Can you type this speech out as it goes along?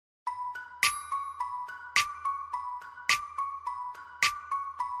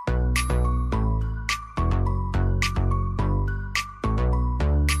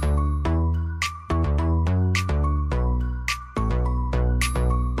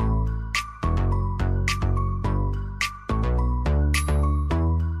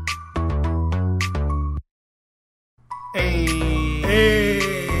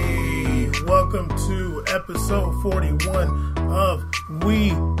welcome to episode 41 of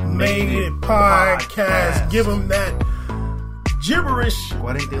We Made It Podcast. Give them that gibberish.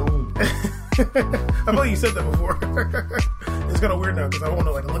 41. I believe you said that before. It's kind of weird now because I want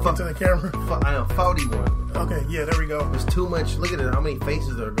to look into the camera. I know, 41. Okay, yeah, there we go. There's too much. Look at it, how many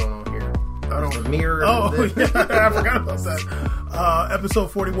faces are going on here. The mirror. Oh, yeah, I forgot about that.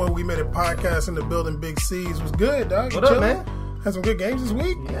 Episode 41, We Made It Podcast in the building. Big C's was good, dog. What up, man? Had some good games this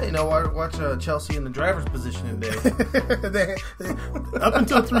week. Yeah, you know, watch Chelsea in the driver's position today. Up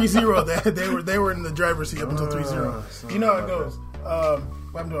until 3-0, they were in the driver's seat up until 3-0. You know how it goes.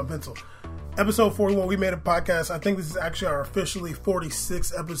 What happened to my pencil? Episode 41, We Made a Podcast. I think this is actually our officially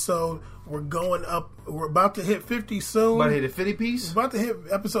 46th episode. We're going up. We're about to hit 50 soon. About to hit a 50 piece? About to hit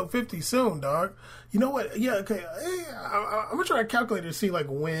episode 50 soon, dog. You know what? Yeah, okay. I'm going to try to calculate to see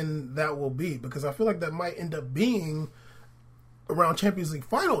when that will be, because I feel like that might end up being around Champions League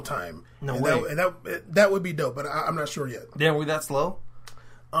final time. No way. That would be dope, but I'm not sure yet. Damn, we that slow?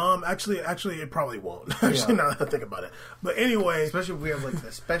 Actually, it probably won't. Actually, now that I think about it. But anyway, especially if we have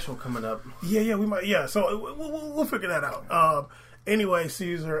a special coming up. Yeah, we might. Yeah, so we'll figure that out. Anyway,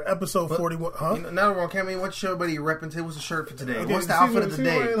 Caesar, episode 41. Huh? You know, now that we're on camera, what show buddy you repping to? What's the shirt for today? Okay, what's the outfit of the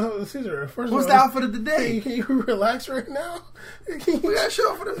day? Caesar, first what's the outfit of the day? Can you relax right now? We got a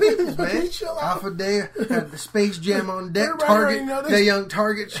show for the people, man. Outfit day, got the Space Jam on deck. Target, that young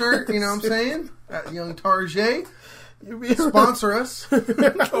Target shirt. You know what I'm saying? That young Target. Sponsor us.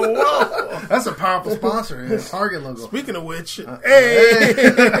 Whoa. That's a powerful sponsor. Yeah, Target logo. Speaking of which,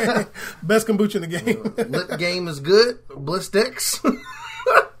 hey. Best kombucha in the game. Lip game is good. Blistex.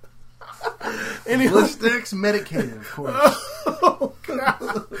 Blistex medicated, of course. Oh,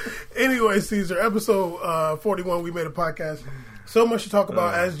 God. Anyway, Caesar, episode 41, We Made a Podcast. So much to talk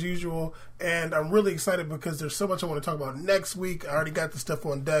about as usual, and I'm really excited because there's so much I want to talk about next week. I already got the stuff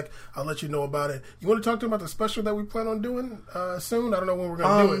on deck. I'll let you know about it. You want to talk to them about the special that we plan on doing soon? I don't know when we're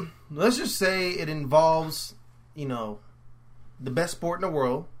going to do it. Let's just say it involves, the best sport in the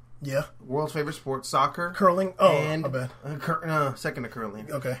world. Yeah. World's favorite sport, soccer. Curling. Oh, and, my bad. Second to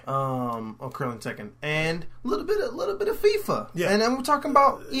curling. Okay. Curling second. And a little bit of FIFA. Yeah. And then we're talking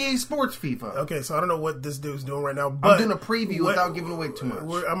about EA Sports FIFA. Okay, so I don't know what this dude's doing right now, but I'm doing a preview without giving away too much.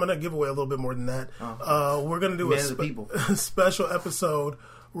 I'm going to give away a little bit more than that. We're going to do a special episode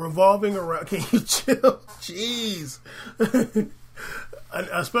revolving around... Can you chill? Jeez.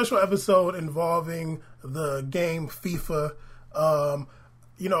 A special episode involving the game FIFA.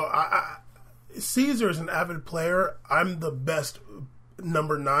 Caesar is an avid player. I'm the best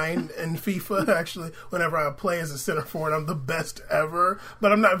number 9 in FIFA, actually. Whenever I play as a center forward, I'm the best ever.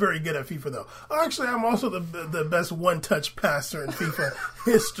 But I'm not very good at FIFA, though. Actually, I'm also the best one-touch passer in FIFA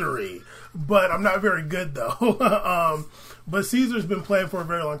history. But I'm not very good, though. But Caesar's been playing for a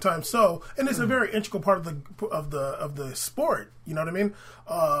very long time. And it's a very integral part of the sport. You know what I mean?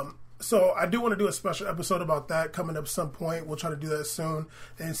 So I do want to do a special episode about that coming up some point. We'll try to do that soon.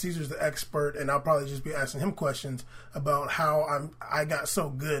 And Caesar's the expert, and I'll probably just be asking him questions about how I got so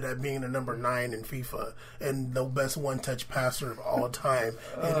good at being the number 9 in FIFA and the best one-touch passer of all time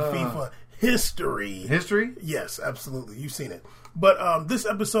in FIFA history. History? Yes, absolutely. You've seen it. But this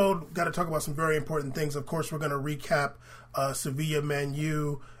episode, got to talk about some very important things. Of course, we're going to recap Sevilla, Man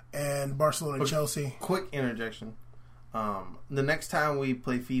U, and Barcelona, Chelsea. Quick interjection. The next time we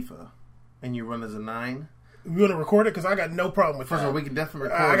play FIFA and you run as a 9, you want to record it? Because I got no problem with that. First of all, we can definitely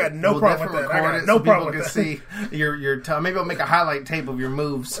record it. I got no problem with that. I got no problem with that. See your time. Maybe I'll make a highlight tape of your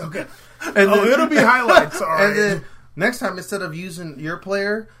moves. Okay. It'll be highlights. All right. And then next time, instead of using your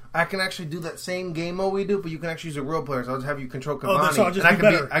player, I can actually do that same game mode we do, but you can actually use a real player. So I'll just have you control Cavani. So I'll just be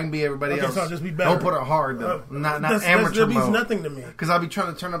better. I can be everybody else. So I'll just be better. Don't put it hard though. Not amateur mode. That means nothing to me. Because I'll be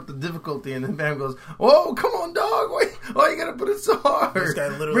trying to turn up the difficulty, and then Bam goes, "Whoa, come on, dog! Why you gotta put it so hard? This guy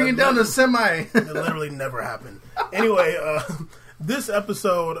literally bring it down to semi." It literally never happened. Anyway, this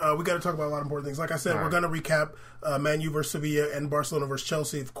episode we got to talk about a lot of important things. Like I said, we're going to recap Man U versus Sevilla and Barcelona versus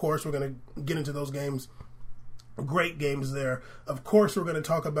Chelsea. Of course, we're going to get into those games. Great games there. Of course, we're going to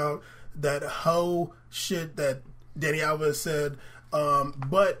talk about that hoe shit that Dani Alves said.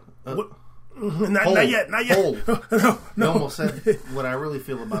 But not yet. No. You almost said what I really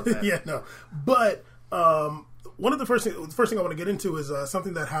feel about that. Yeah, no. But one of the first thing I want to get into is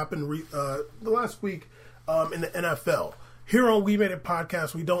something that happened the last week in the NFL. Here on We Made It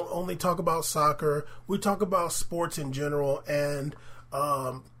Podcast, we don't only talk about soccer. We talk about sports in general, and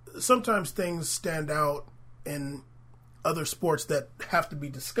sometimes things stand out in other sports that have to be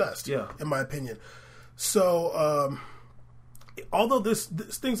discussed, in my opinion. So although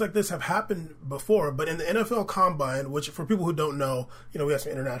things like this have happened before, but in the NFL Combine, which for people who don't know, we have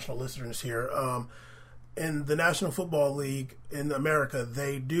some international listeners here. In the National Football League in America,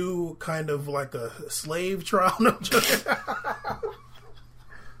 they do kind of like a slave trial. No,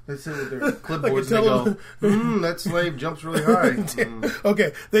 they sit with their clipboards and they go, that slave jumps really high.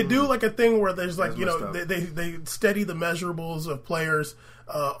 Okay, they do like a thing where there's like, they study the measurables of players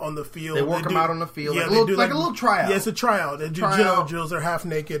on the field. They work them out on the field. Yeah, like a little tryout. Yeah, it's a tryout. They do general drills. They're half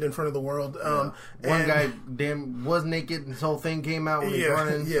naked in front of the world. One guy was naked and his whole thing came out when he's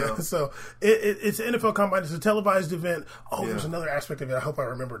running. Yeah, so it's an NFL Combine. It's a televised event. There's another aspect of it I hope I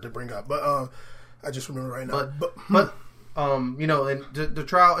remember to bring up. But I just remember right now. But and the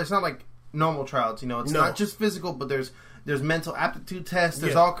trial, it's not like normal trials. It's not just physical, but there's mental aptitude tests.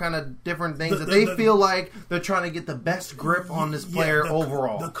 There's all kind of different things that they feel like they're trying to get the best grip on this player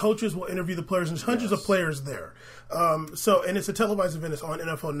overall. The coaches will interview the players, and there's hundreds of players there. And it's a televised event. It's on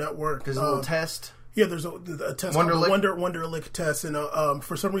NFL Network. There's a little test. Yeah, there's a test called the Wonderlic test, and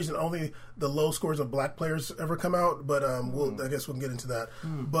for some reason only the low scores of black players ever come out. But I guess we'll get into that.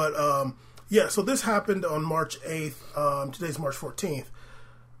 But so this happened on March 8th. Today's March 14th.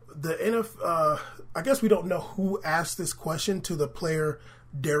 The NFL, I guess we don't know who asked this question to the player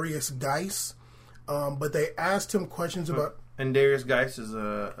Darius Geis, but they asked him questions about. And Darius Geis is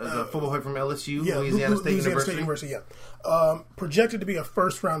a football player from LSU, Louisiana State University. Projected to be a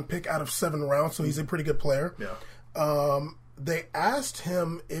first-round pick out of 7 rounds, so he's a pretty good player. Yeah. They asked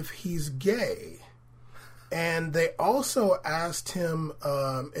him if he's gay, and they also asked him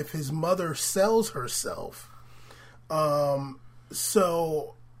if his mother sells herself.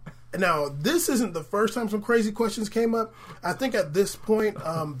 So. Now, this isn't the first time some crazy questions came up. I think at this point,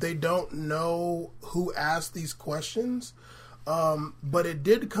 they don't know who asked these questions. But it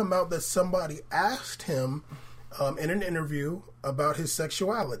did come out that somebody asked him in an interview about his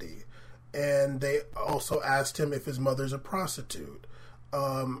sexuality. And they also asked him if his mother's a prostitute.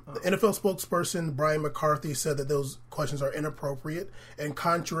 The NFL spokesperson, Brian McCarthy, said that those questions are inappropriate and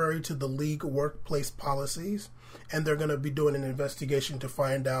contrary to the league workplace policies. And they're going to be doing an investigation to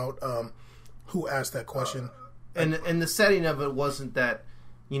find out who asked that question. And the setting of it wasn't that,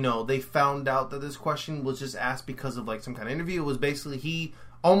 they found out that this question was just asked because of like some kind of interview. It was basically he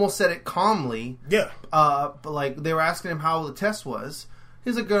almost said it calmly. Yeah. But like they were asking him how the test was.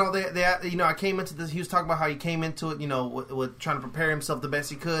 He's like, girl, I came into this. He was talking about how he came into it, with trying to prepare himself the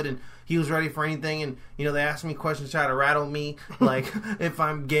best he could, and he was ready for anything. And they asked me questions, try to rattle me, like if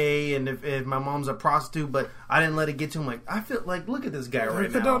I'm gay and if my mom's a prostitute. But I didn't let it get to him. Like I feel like, look at this guy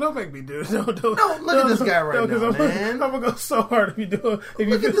right now. Don't make me do it. No, look at this guy right now, man. I'm gonna go so hard if you do it.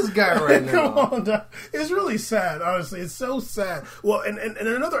 Look at this guy right now. Come on, dog. It's really sad. Honestly, it's so sad. Well, and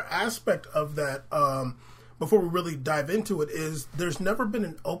another aspect of that. Before we really dive into it, is there's never been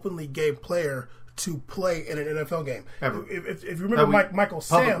an openly gay player to play in an NFL game. Ever. If you remember Michael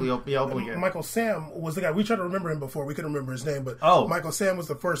Sam, Michael Sam was the guy. We tried to remember him before. We couldn't remember his name, but Michael Sam was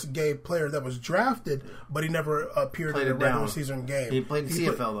the first gay player that was drafted, but he never appeared in a regular season game. He played in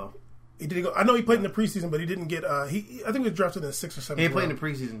CFL though. He didn't go. I know he played in the preseason, but he didn't get. I think he was drafted in the 6th or 7th. He played in the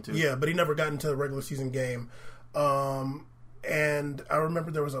preseason too. Yeah, but he never got into the regular season game. And I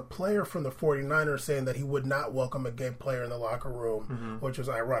remember there was a player from the 49ers saying that he would not welcome a gay player in the locker room, which was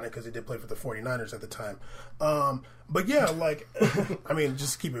ironic because he did play for the 49ers at the time. But yeah, like, I mean,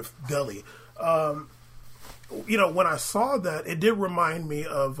 just keep it gully. When I saw that, it did remind me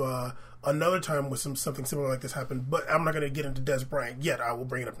of another time when something similar like this happened. But I'm not going to get into Des Bryant yet. I will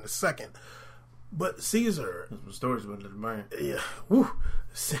bring it up in a second. But Caesar. There's some stories about Des Bryant. Yeah. Woo.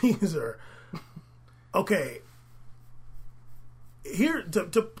 Caesar. Okay. Here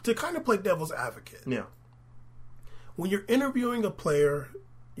to kind of play devil's advocate. Yeah. When you're interviewing a player,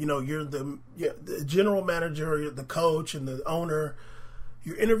 you're the general manager, you're the coach, and the owner.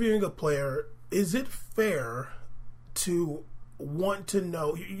 You're interviewing a player. Is it fair to want to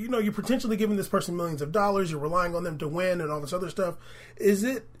know? You're potentially giving this person millions of dollars. You're relying on them to win and all this other stuff. Is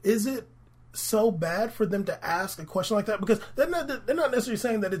it so bad for them to ask a question like that? Because they're not necessarily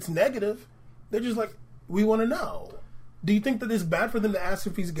saying that it's negative. They're just like, we want to know. Do you think that it's bad for them to ask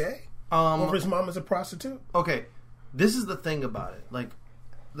if he's gay? Or if his mom is a prostitute? Okay. This is the thing about it. Like,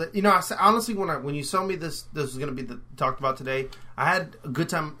 I said, honestly, when you told me this was going to be talked about today, I had a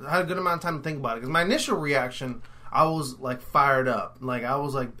good amount of time to think about it. Because my initial reaction, I was like fired up. Like, I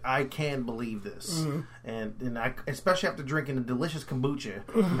was like, I can't believe this. Mm-hmm. And I, especially after drinking a delicious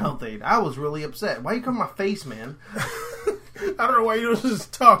kombucha Health-Ade, I was really upset. Why you come my face, man? I don't know why you don't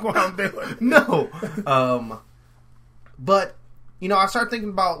just talk while I'm doing it. No. But, I started thinking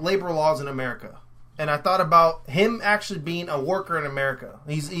about labor laws in America. and I thought about him actually being a worker in America.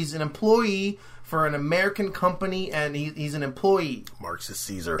 He's an employee for an American company, and he's an employee. Marxist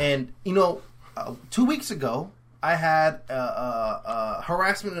Caesar. And 2 weeks ago, I had a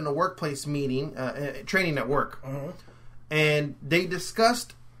harassment in a workplace meeting, training at work, and they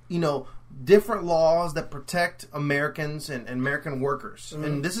discussed, different laws that protect Americans and American workers.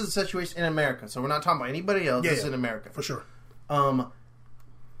 And this is a situation in America, so we're not talking about anybody else. This is in America. For sure.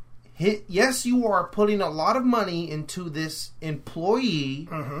 Yes, you are putting a lot of money into this employee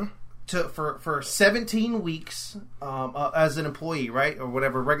for 17 weeks as an employee, right? Or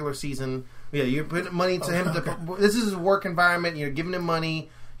whatever, regular season. Yeah, you're putting money into him. This is his work environment. You're giving him money.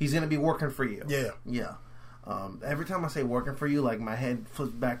 He's going to be working for you. Yeah. Every time I say working for you, like my head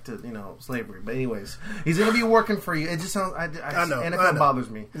flips back to slavery. But anyways, he's going to be working for you. It just sounds. I know. NFL bothers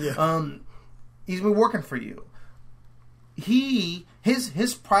me. Yeah. He's been working for you.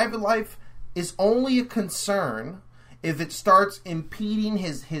 His private life is only a concern if it starts impeding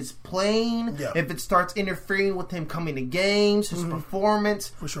his playing, if it starts interfering with him coming to games, his performance,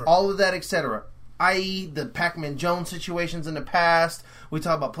 for sure. all of that, etc. I.e., the Pac-Man Jones situations in the past. We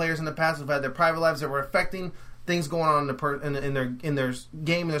talk about players in the past who've had their private lives that were affecting things going on in their game,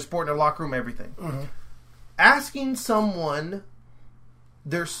 in their sport, in their locker room, everything. Asking someone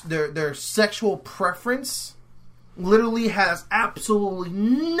their sexual preference literally has absolutely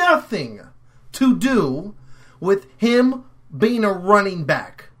nothing to do with him being a running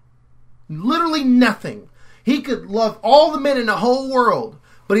back. Literally nothing. He could love all the men in the whole world,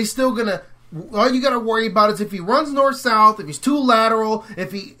 but he's still gonna. All you got to worry about is if he runs north-south, if he's too lateral,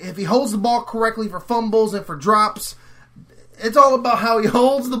 if he holds the ball correctly for fumbles and for drops. It's all about how he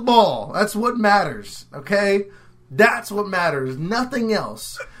holds the ball. That's what matters, okay? That's what matters. Nothing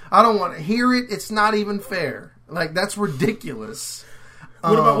else. I don't want to hear it. It's not even fair. Like, that's ridiculous.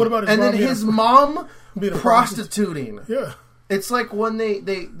 What about his and mom? Then his mom prostituting. Yeah. It's like when they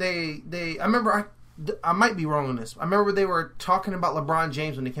I remember, I might be wrong on this. I remember they were talking about LeBron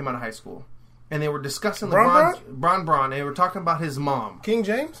James when he came out of high school. And they were discussing Bron. They were talking about his mom. King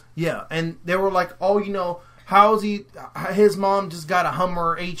James? Yeah. And they were like, how is he, his mom just got a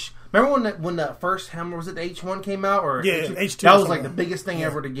Hummer H. Remember when the first Hummer, was it the H1 came out? Or yeah, H2. That was like the biggest thing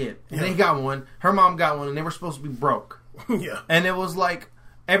ever to get. And they got one. Her mom got one, and they were supposed to be broke. Yeah. And it was like,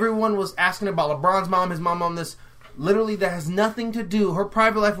 everyone was asking about LeBron's mom, his mom on this. Literally, that has nothing to do. Her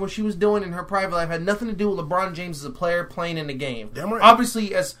private life, what she was doing in her private life, had nothing to do with LeBron James as a player playing in the game. Damn right.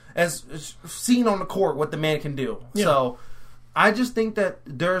 Obviously, as seen on the court, what the man can do. Yeah. So, I just think that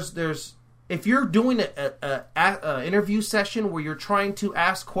there's if you're doing a interview session where you're trying to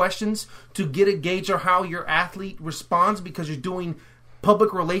ask questions to get a gauge of how your athlete responds because you're doing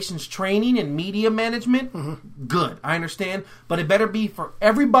public relations training and media management, good. I understand. But it better be for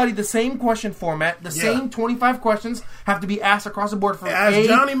everybody the same question format. The same 25 questions have to be asked across the board. Ask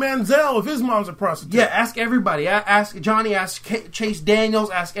Johnny Manziel if his mom's a prostitute. Yeah, ask everybody. Ask Johnny, ask Chase Daniels,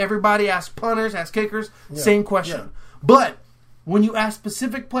 ask everybody, ask punters, ask kickers. Yeah. Same question. Yeah. But when you ask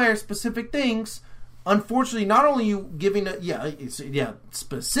specific players, specific things, unfortunately, not only you giving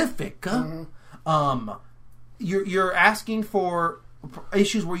specific, you're asking for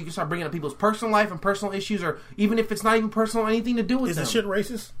issues where you can start bringing up people's personal life and personal issues, or even if it's not even personal, anything to do with them. Is the shit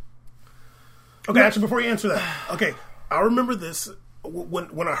racist? Okay, actually, before you answer that, okay, I remember this.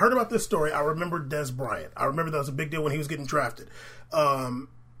 When I heard about this story, I remember Des Bryant. I remember that was a big deal when he was getting drafted.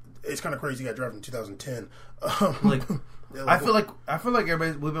 It's kind of crazy he got drafted in 2010. I feel like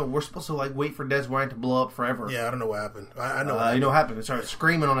we're supposed to wait for Des Bryant to blow up forever. Yeah, I don't know what happened. I know. You know what happened? They started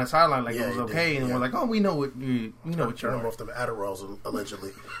screaming on that sideline like it was okay, and we're like, "Oh, we know what you know what you're." I off the Adderalls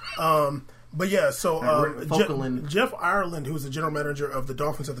allegedly. But yeah, so Jeff Ireland, who was the general manager of the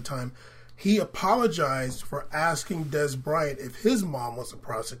Dolphins at the time, he apologized for asking Des Bryant if his mom was a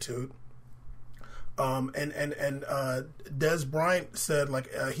prostitute. And Des Bryant said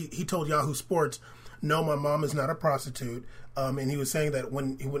he told Yahoo Sports, no, my mom is not a prostitute. And he was saying that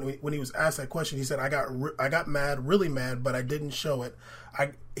when he was asked that question, he said, I got mad, really mad, but I didn't show it.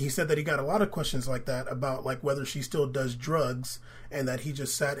 He said that he got a lot of questions like that about whether she still does drugs, and that he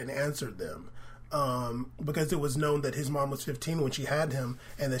just sat and answered them. Because it was known that his mom was 15 when she had him,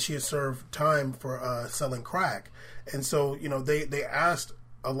 and that she had served time for selling crack. And so, they asked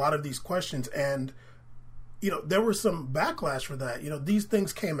a lot of these questions, and there was some backlash for that. These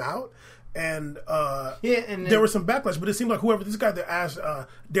things came out, and there was some backlash, but it seemed like whoever this guy that asked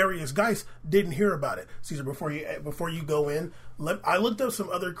Darius Geis didn't hear about it. Caesar, before you go in, I looked up some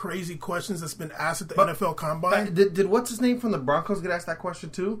other crazy questions that's been asked at the NFL Combine. Did what's his name from the Broncos get asked that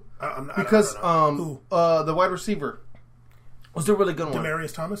question too? The wide receiver. Was there a really good one?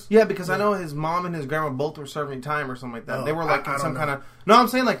 Demaryius Thomas? Yeah, because I know his mom and his grandma both were serving time or something like that. Oh, they were like I in some don't kind know. of... No, I'm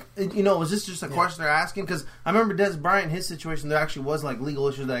saying like, was this just a question they're asking? Because I remember Des Bryant, his situation, there actually was like legal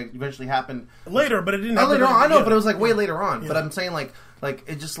issues that eventually happened. Later, but it didn't Not happen. later on, I know, yeah. but it was like way later on. Yeah. But I'm saying like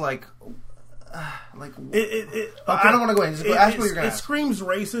it just like... like... Okay. I don't want to go in. Just ask what you're going to It ask. screams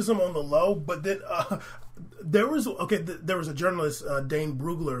racism on the low, but then there was a journalist, Dane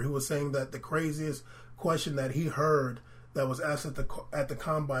Brugler, who was saying that the craziest question that he heard that was asked at the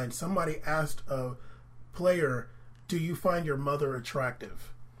combine, somebody asked a player, "Do you find your mother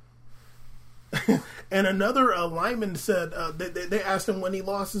attractive?" And another lineman said they asked him when he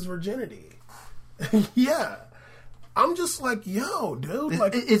lost his virginity. Yeah. I'm just like, yo, dude.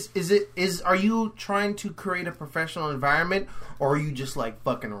 Like, Are you trying to create a professional environment, or are you just like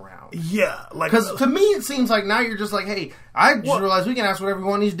fucking around? yeah, like, Because to me, it seems like now you're just like, hey, I just realized we can ask whatever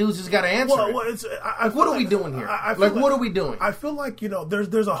one of these dudes just got to answer. well, it. it's What are we doing here? What are we doing? I feel like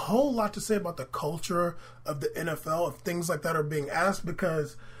there's a whole lot to say about the culture of the NFL if things like that are being asked,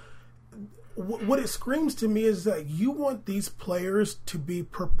 because what it screams to me is that you want these players to be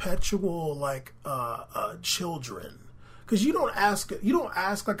perpetual like children. Because you don't ask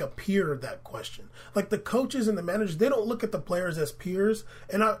like a peer that question. Like the coaches and the managers, they don't look at the players as peers.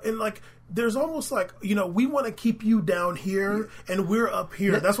 And like there's almost like, we want to keep you down here and we're up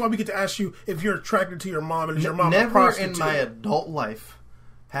here. That's why we get to ask you if you're attracted to your mom and is your mom a prostitute. Never in my adult life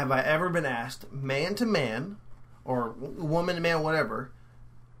have I ever been asked, man to man or woman to man, whatever,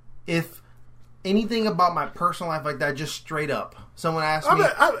 if anything about my personal life like that, just straight up. Someone asked me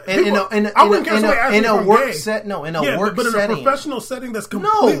in a work setting. No, in a work but in setting. a professional setting, that's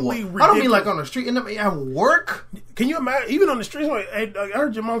completely ridiculous. I don't mean like on the street. At work. Can you imagine? Even on the streets, like, hey, I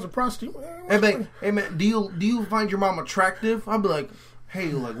heard your mom's a prostitute. Hey man, do you find your mom attractive? I'll be like, hey,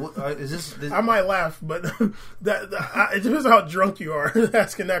 like, what is this? I might laugh, but it depends on how drunk you are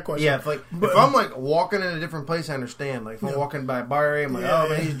asking that question. Yeah, if I'm like walking in a different place, I understand. Like if I'm walking by a bar area, I'm like, oh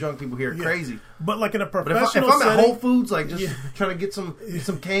man, these drunk people here are crazy. But like in a But professional if I'm setting, at Whole Foods, like just trying to get some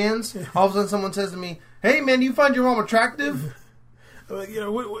cans, all of a sudden someone says to me, "Hey man, do you find your mom attractive?" look,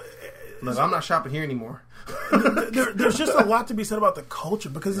 Look, I'm not shopping here anymore. there's just a lot to be said about the culture,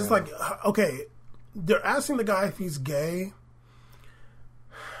 because it's like, okay, they're asking the guy if he's gay.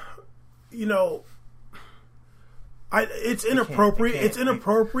 It's inappropriate. It's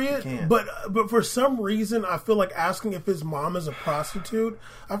inappropriate. But for some reason, I feel like asking if his mom is a prostitute,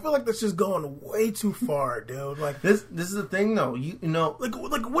 I feel like that's just going way too far, dude. Like this is the thing, though. like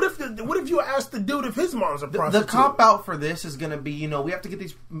what if you ask the dude if his mom's a prostitute? The cop out for this is going to be, we have to get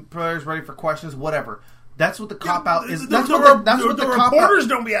these players ready for questions, whatever. That's what the cop out is. That's what the reporters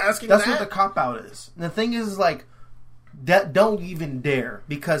don't be asking. That's what the cop out is. And the thing is, like, that don't even dare,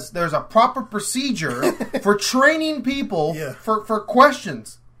 because there's a proper procedure for training people for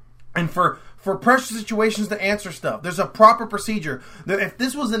questions and for pressure situations to answer stuff. There's a proper procedure. If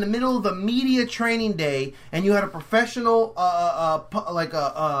this was in the middle of a media training day and you had a professional, like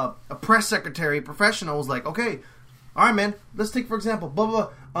a press secretary, professional was like, okay, all right, man, let's take for example, blah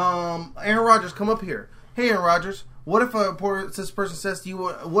blah. Aaron Rodgers, come up here. Hey, Aaron Rodgers. What if this person says to you?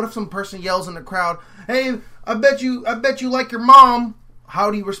 What if some person yells in the crowd, "Hey, I bet you like your mom"? How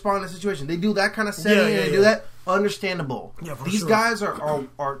do you respond in that situation? They do that kind of setting. They do that. Understandable. Yeah, for These sure. guys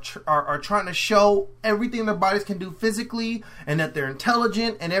are trying to show everything their bodies can do physically, and that they're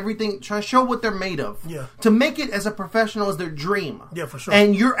intelligent and everything. Trying to show what they're made of. Yeah. To make it as a professional as their dream. Yeah, for sure.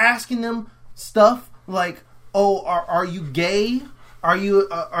 And you're asking them stuff like, "Oh, are you gay? Are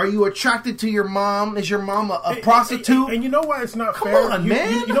you attracted to your mom? Is your mom a prostitute?" And you know why it's not fair? Come on,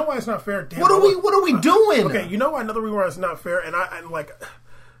 man. You know why it's not fair? Damn, What are we doing? Okay, you know why another reason why it's not fair? And I'm like,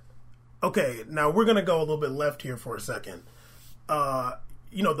 okay, now we're gonna go a little bit left here for a second. The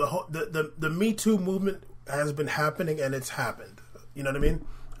Me Too movement has been happening, and it's happened. You know what I mean?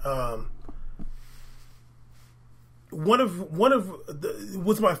 One of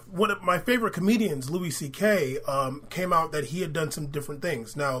my favorite comedians, Louis C.K., came out that he had done some different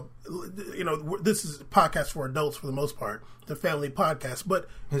things. Now, this is a podcast for adults for the most part, the family podcast. But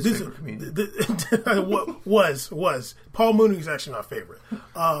his favorite comedian was Paul Mooney's actually my favorite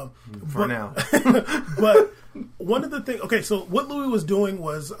for now. But one of the things, okay, so what Louis was doing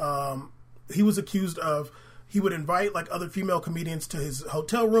was he was accused of, he would invite like other female comedians to his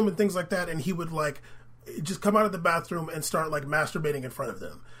hotel room and things like that, and he would like just come out of the bathroom and start like masturbating in front of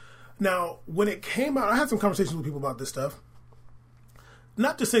them. Now, when it came out, I had some conversations with people about this stuff.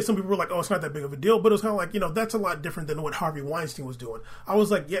 Not to say some people were like, "Oh, it's not that big of a deal," but it was kind of like, that's a lot different than what Harvey Weinstein was doing. I was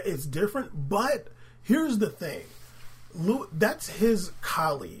like, yeah, it's different, but here's the thing. That's his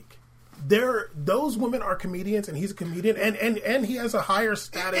colleague. those women are comedians, and he's a comedian, and he has a higher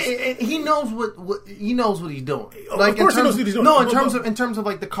status. And he knows what he knows what he's doing. Like, of course, he knows what he's doing. No, in terms of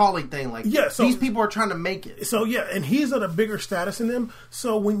like the colleague thing, like so, these people are trying to make it. So yeah, and he's at a bigger status than them.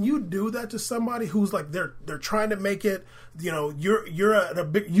 So when you do that to somebody who's like they're trying to make it, you're at a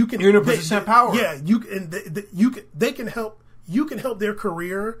big you're in a position of power. Yeah, they can help. You can help their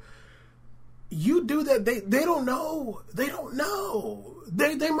career. You do that, they don't know. They don't know.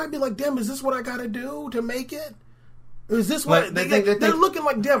 They might be like, damn, is this what I got to do to make it? Is this what they're looking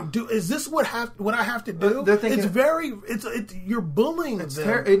like? Damn, is this what I have to do? You're bullying them.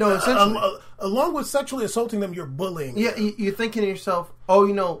 Essentially. Along with sexually assaulting them, you're bullying. Yeah, you're thinking to yourself,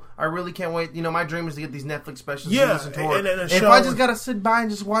 oh, I really can't wait. My dream is to get these Netflix specials. Yeah, and listen to it. And if I just gotta sit by and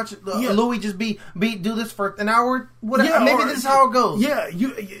just watch Louis just do this for an hour, whatever. Maybe this is how it goes. Yeah,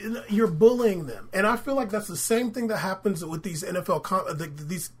 you're bullying them, and I feel like that's the same thing that happens with these NFL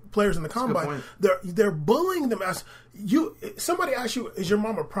these players in the combine. They're bullying them as somebody asks you, is your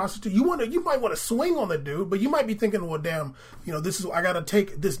mom a prostitute? You might want to swing on the dude, but you might be thinking, well, damn, this is I got to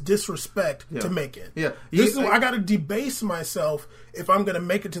take this disrespect to make it. Yeah, I got to debase myself if I'm going to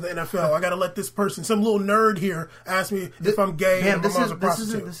make it to the NFL. I got to let this person, some little nerd here, ask me if I'm gay and my mom's a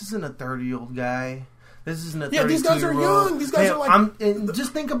prostitute. This isn't a 30-year-old guy. This isn't a 32-year-old. Yeah, these guys are young. These guys are like... and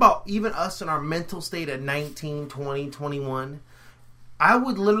just think about even us in our mental state at 19, 20, 21. I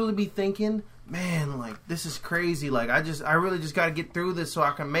would literally be thinking, man, like, this is crazy. Like, I really just got to get through this so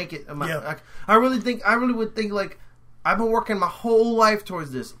I can make it. I really would think, like, I've been working my whole life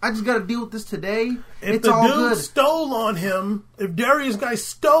towards this. I just got to deal with this today. If the dude stole on him, if Darius guy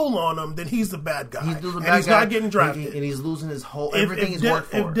stole on him, then he's the bad guy. He's not getting drafted. And he's losing his whole, everything he's worked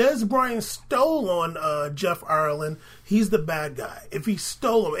for. If Dez Bryant stole on Jeff Ireland, he's the bad guy. If he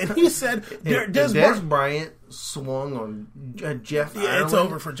stole him. And he said, Dez Bryant swung on Jeff Ireland. Yeah, it's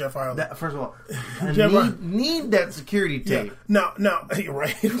over for Jeff Ireland. First of all, I need that security tape. Yeah. No, you're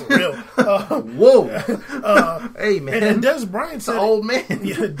right. For real. Whoa. Hey, man. And Dez Bryant said... the old man.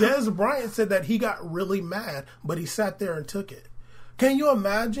 Yeah, Dez Bryant said that he got really mad, but he sat there and took it. Can you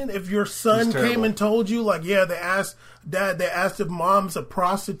imagine if your son came and told you, like, yeah, they asked if mom's a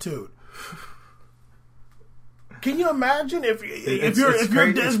prostitute? Can you imagine if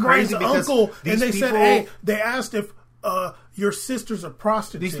you're Dez Bryant's uncle and they said, hey, they asked if your sister's a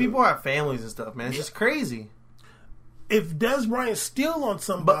prostitute? These people have families and stuff, man. It's just crazy. If Dez Bryant steal on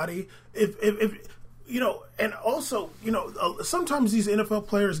somebody, if and also, sometimes these NFL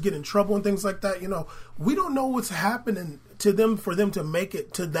players get in trouble and things like that. We don't know what's happening to them for them to make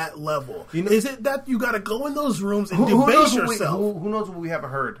it to that level. Is it that you got to go in those rooms and debase yourself? Who knows what we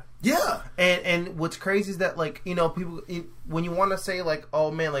haven't heard? Yeah. And what's crazy is that, like, people, when you want to say, like,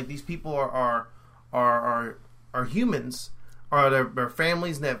 oh man, like, these people are humans, or they're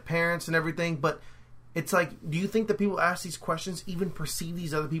families and they have parents and everything, but it's like, do you think that people ask these questions even perceive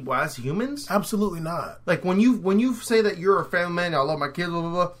these other people as humans? Absolutely not. Like, when you say that you're a family man, I love my kids, blah,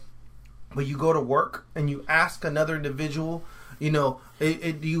 blah, blah, but you go to work and you ask another individual, do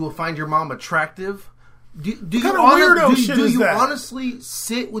you find your mom attractive? Do you honestly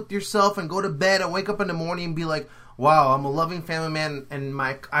sit with yourself and go to bed and wake up in the morning and be like, wow, I'm a loving family man, and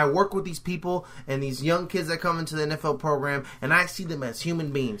I work with these people and these young kids that come into the NFL program, and I see them as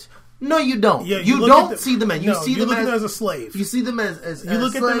human beings? No, you don't. Yeah, you don't see them as... You look at them as a slave. You see them as you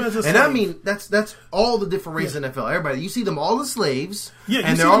look at them as a slave. And I mean, that's all the different races in NFL. Everybody, you see them all as slaves,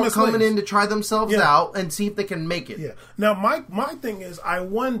 and they're all coming in to try themselves out and see if they can make it. Yeah. Now, my thing is, I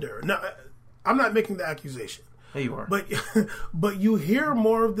wonder... Now, I'm not making the accusation. There you are. But you hear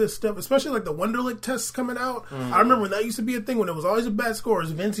more of this stuff, especially like the Wonderlic tests coming out. I remember when that used to be a thing, when it was always a bad score. It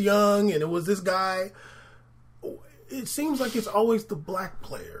was Vince Young, and it was this guy... It seems like it's always the black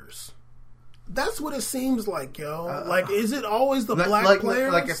players. That's what it seems like, yo. Is it always the black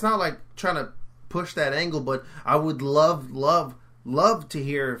players? Like, it's not like trying to push that angle, but I would love to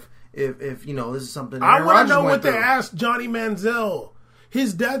hear if this is something. I want to know what they asked Johnny Manziel.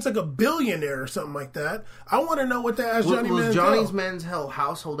 His dad's like a billionaire or something like that. I want to know what they asked Johnny Manziel. Was Johnny's Manziel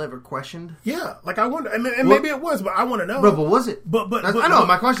household ever questioned? Yeah, like I wonder, and maybe it was, but I want to know. But was it? But I know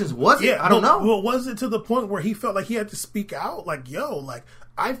my question is, was it? I don't know. Well, was it to the point where he felt like he had to speak out? Like, yo, like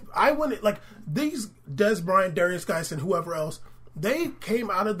I wanted, like, these Dez Bryant, Darius Geis, and whoever else, they came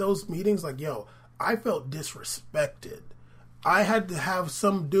out of those meetings like, yo, I felt disrespected. I had to have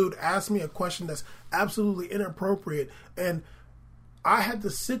some dude ask me a question that's absolutely inappropriate, and I had to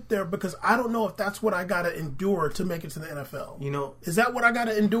sit there because I don't know if that's what I got to endure to make it to the NFL. Is that what I got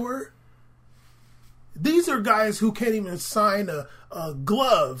to endure? These are guys who can't even sign a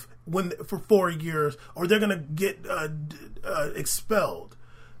glove for 4 years, or they're going to get expelled.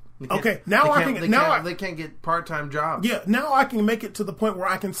 Okay, now they can't get part-time jobs. Yeah, now I can make it to the point where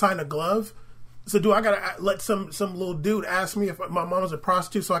I can sign a glove. So do I gotta let some little dude ask me if my mom is a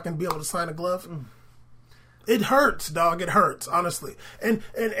prostitute so I can be able to sign a glove? It hurts, dog. It hurts, honestly, and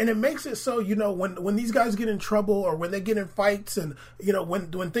it makes it so when these guys get in trouble or when they get in fights and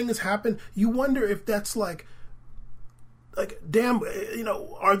when things happen, you wonder if that's like damn,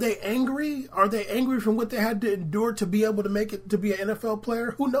 are they angry? Are they angry from what they had to endure to be able to make it to be an NFL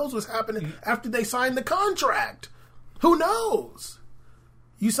player? Who knows what's happening after they sign the contract? Who knows?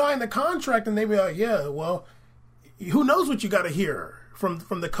 You sign the contract and they be like, yeah, well, who knows what you got to hear from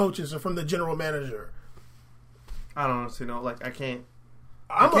the coaches or from the general manager? I don't honestly know. Like, I can't.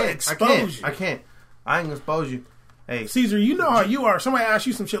 I'm going to expose you. I can't. I ain't going to expose you. Hey, Caesar, you know how you are. Somebody asks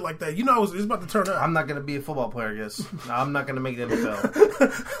you some shit like that. You know it's about to turn up. I'm not going to be a football player, I guess. I'm not going to make the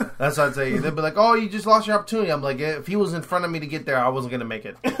NFL. That's what I'd say. They'd be like, oh, you just lost your opportunity. I'm like, if he was in front of me to get there, I wasn't going to make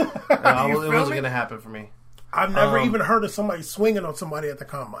it. It wasn't going to happen for me. I've never even heard of somebody swinging on somebody at the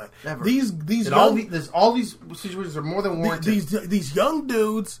combine. Never. All these situations are more than warranted. These young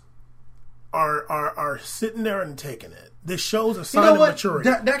dudes are sitting there and taking it. This shows a sign of maturity.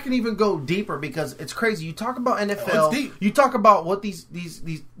 That can even go deeper because it's crazy. You talk about NFL. Oh, it's deep. You talk about what these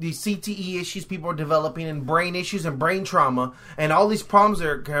CTE issues people are developing and brain issues and brain trauma and all these problems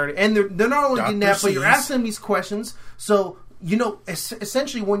they're carrying. And they're not only getting that, but you're asking them these questions. So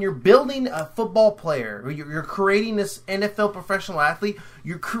essentially, when you're building a football player, or you're creating this NFL professional athlete,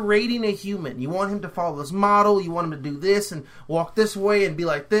 you're creating a human. You want him to follow this model. You want him to do this and walk this way and be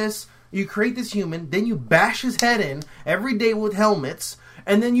like this. You create this human, then you bash his head in every day with helmets,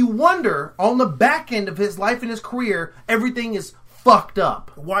 and then you wonder, on the back end of his life and his career, everything is fucked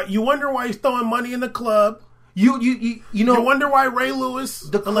up. Why? You wonder why he's throwing money in the club. You wonder why Ray Lewis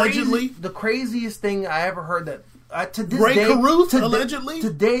allegedly the craziest thing I ever heard that to this Ray day, Caruth allegedly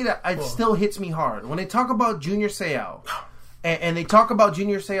today that it still hits me hard when they talk about Junior Seau and they talk about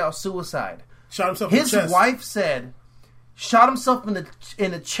Junior Seau's suicide. Shot himself in the chest. His wife said shot himself in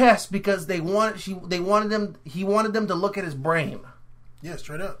the chest because he wanted them to look at his brain. Yeah,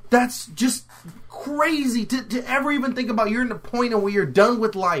 straight up. That's just crazy to ever even think about. You're in the point where you're done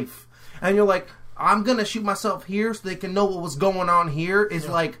with life and you're like, I'm gonna shoot myself here so they can know what was going on here. It's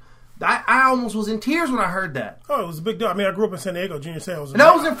like I almost was in tears when I heard that. Oh, it was a big deal. I mean, I grew up in San Diego. Junior Seau was, and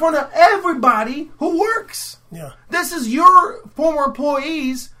that was in front of everybody who works. Yeah, this is your former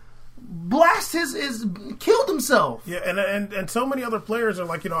employees. Blast killed himself. Yeah, and so many other players are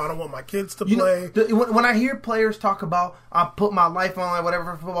like, I don't want my kids to play. When I hear players talk about I put my life on like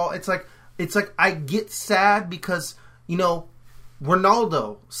whatever for football, it's like I get sad because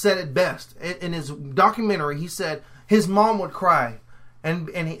Ronaldo said it best in his documentary. He said his mom would cry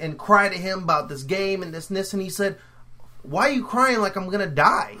and cry to him about this game and this, and he said, "Why are you crying like I'm gonna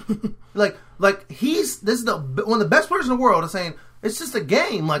die?" like this is one of the best players in the world is saying, it's just a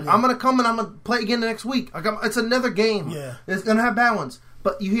game. Like, I'm going to come and I'm going to play again the next week. Like, it's another game. Yeah. It's going to have bad ones.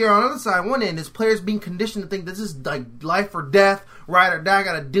 But you hear on the other side, one end, is players being conditioned to think this is like life or death, ride or die, I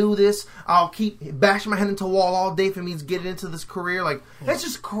got to do this. I'll keep bashing my head into a wall all day for me to get into this career. Like, it's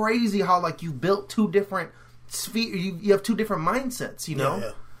just crazy how, like, you built two different spheres. You have two different mindsets,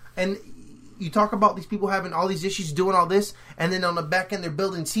 Yeah. And you talk about these people having all these issues, doing all this, and then on the back end they're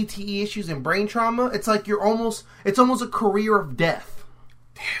building CTE issues and brain trauma. It's like it's almost a career of death.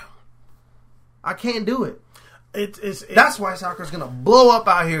 Damn, I can't do it. That's why soccer's gonna blow up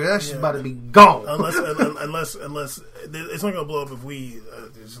out here. That's just about to be gone. Unless it's not gonna blow up if we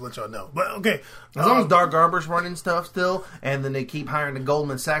just let y'all know. But okay, as long as Dark Garber's running stuff still, and then they keep hiring the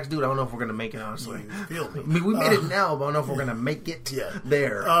Goldman Sachs dude, I don't know if we're gonna make it. Honestly, you feel me? I mean, we made it now, but I don't know if we're gonna make it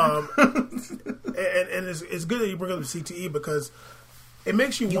there. And it's good that you bring up the CTE because it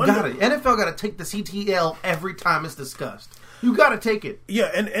makes you wonder. Got it. NFL got to take the CTL every time it's discussed. You got to take it.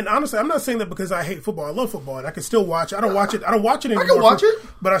 Yeah, and honestly, I'm not saying that because I hate football. I love football, and I can still watch it. I don't watch it anymore. I can watch it,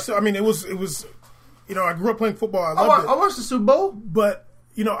 but it was. I grew up playing football. I loved it. I watched the Super Bowl, but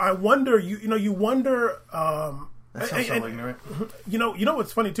I wonder. You wonder. That sounds so ignorant. You know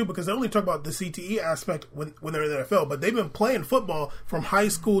what's funny too, because they only talk about the CTE aspect when they're in the NFL, but they've been playing football from high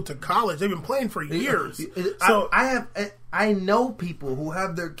school to college. They've been playing for years. So I know people who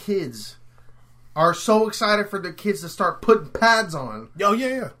have their kids are so excited for their kids to start putting pads on. Oh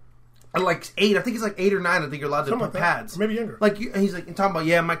yeah. At like 8, I think it's like 8 or 9. I think you're allowed to put pads. Maybe younger. Like he's like talking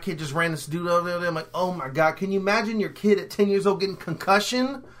about, my kid just ran this dude over there. I'm like, oh my god, can you imagine your kid at 10 years old getting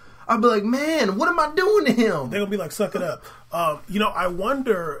concussion? I'd be like, man, what am I doing to him? They're gonna be like, suck it up. I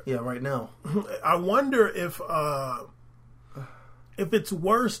wonder. Yeah, right now. I wonder if it's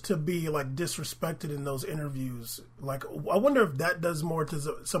worse to be like disrespected in those interviews, like I wonder if that does more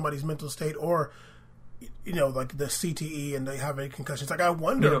to somebody's mental state, or like the CTE and they have any concussions. Like I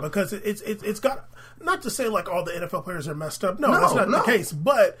wonder because it's got, not to say like all the NFL players are messed up. No, that's not the case.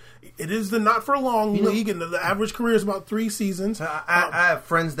 But it is the not for long league, and the average career is about 3 seasons. I have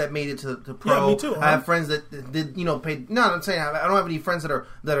friends that made it to pro. Yeah, me too. I have friends that did paid. No, I'm saying I don't have any friends that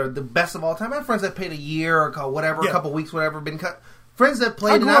are the best of all time. I have friends that paid a year or a couple weeks, whatever, been cut. Friends that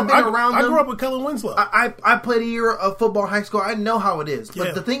played, and I've been around them. I grew up with Kellen Winslow. I played a year of football in high school. I know how it is.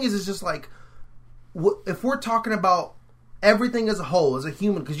 But the thing is, it's just like, if we're talking about everything as a whole, as a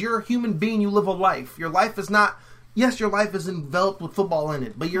human, because you're a human being, you live a life. Your life is not, yes, your life is enveloped with football in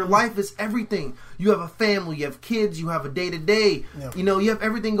it, but your life is everything. You have a family, you have kids, you have a day-to-day, you have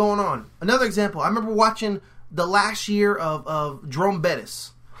everything going on. Another example, I remember watching the last year of Jerome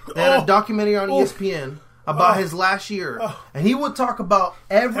Bettis. They had a documentary on ESPN about his last year, and he would talk about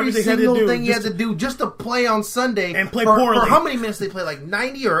every single thing he had to do just to play on Sunday and play poorly. For how many minutes they play, like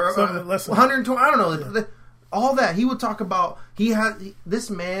 90 or 120? I don't know. All that he would talk about. This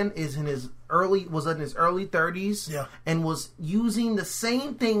man was in his early 30s, and was using the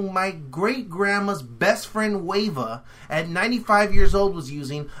same thing my great grandma's best friend Wava at 95 years old was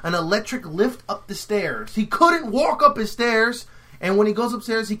using, an electric lift up the stairs. He couldn't walk up his stairs. And when he goes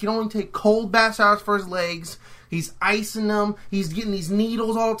upstairs, he can only take cold bath showers for his legs. He's icing them. He's getting these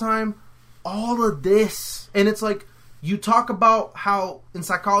needles all the time. All of this. And it's like, you talk about how, in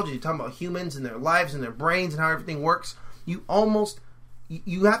psychology, you talk about humans and their lives and their brains and how everything works. You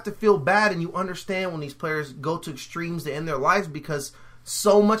have to feel bad, and you understand when these players go to extremes to end their lives, because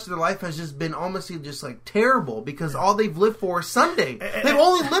so much of their life has just been almost just like terrible, because all they've lived for is Sunday. They've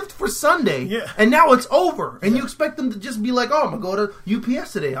only lived for Sunday, and now it's over. And you expect them to just be like, "Oh, I'm gonna go to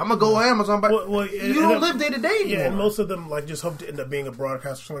UPS today. I'm gonna go to Amazon." You don't live day to day anymore. Yeah, and most of them just hope to end up being a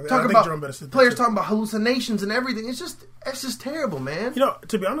broadcaster or something like that. Talking about players talking about hallucinations and everything. It's just terrible, man.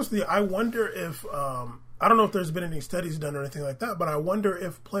 To be honest with you, I wonder if I don't know if there's been any studies done or anything like that, but I wonder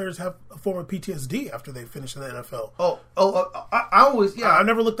if players have a form of PTSD after they finish in the NFL. I always, I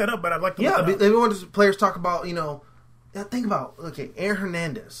never looked that up, but I'd like to look it up. They want players talk about, think about, Aaron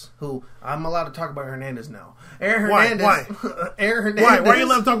Hernandez, who, I'm allowed to talk about Hernandez now. Aaron Hernandez. Why? Aaron Hernandez. Why are you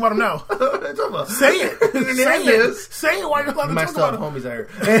allowed to talk about him now? Say it. Say it. Why are you allowed to talk about him? Homies out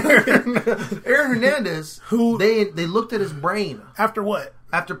here. Aaron Hernandez, who they looked at his brain. After what?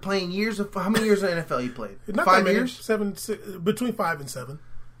 After playing how many years in the NFL he played? Not 5 years? 7, between 5 and 7.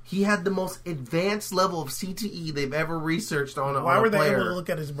 He had the most advanced level of CTE they've ever researched on a player. Why were they able to look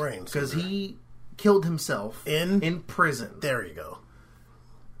at his brain? Because he killed himself in prison. There you go.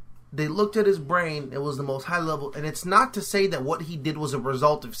 They looked at his brain. It was the most high level. And it's not to say that what he did was a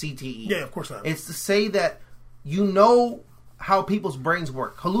result of CTE. Yeah, of course not. It's to say that how people's brains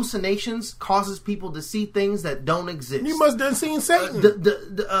work. Hallucinations causes people to see things that don't exist. You must have seen Satan.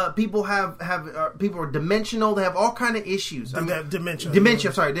 People people are dimensional. They have all kind of issues. They have dementia.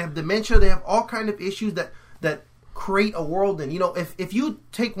 Dementia. Sorry, they have dementia. They have all kind of issues that create a world. And if you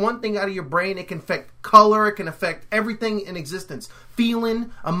take one thing out of your brain, it can affect color. It can affect everything in existence.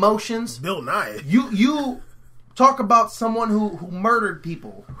 Feeling, emotions. Bill Nye. You talk about someone who murdered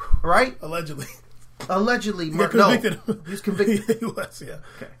people, right? Allegedly. Convicted. No, he was convicted. He was, yeah.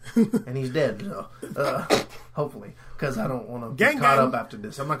 Okay, and he's dead. So, hopefully, because I don't want to get caught up after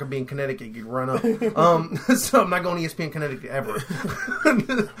this. I'm not gonna be in Connecticut and get run up. So I'm not going to ESPN Connecticut ever.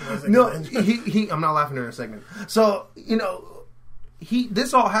 No, I'm not laughing during a segment. So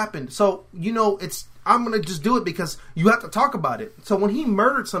this all happened. So I'm gonna just do it because you have to talk about it. So when he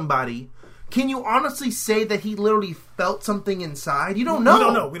murdered somebody, can you honestly say that he literally felt something inside? You don't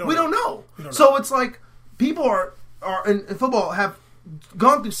know. We don't know. So it's like people are in football have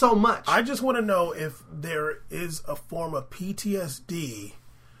gone through so much. I just want to know if there is a form of PTSD.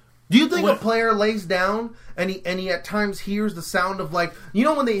 Do you think a player lays down and he at times hears the sound of when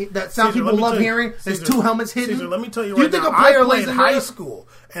that sound people love hearing? There's 2 helmets hidden. Caesar, let me tell you Do you think a player lays in high school,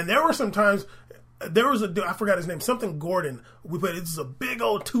 and there were some times. There was a dude, I forgot his name, something Gordon. This is a big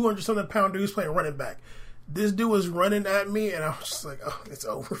old 200-something pound dude who's playing running back. This dude was running at me, and I was just like, "Oh, it's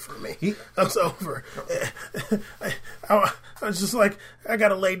over for me. It's over." I was just like, "I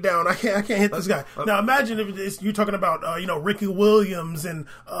gotta lay down. I can't hit this guy." Now imagine if you're talking about Ricky Williams and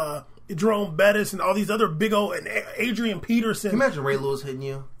Jerome Bettis and all these other big old and Adrian Peterson. Can you imagine Ray Lewis hitting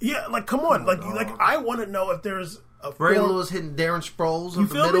you? Yeah, come on, I want to know if there's. Ray Lewis hitting Darren Sproles in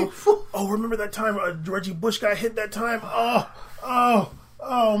the middle. Me? Oh, remember that time Reggie Bush got hit that time?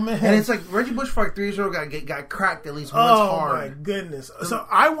 Oh, man. And it's like Reggie Bush for 3 years old got cracked at least once hard. Oh, my goodness. So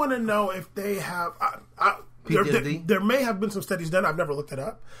I want to know if they have... PTSD. There may have been some studies done. I've never looked it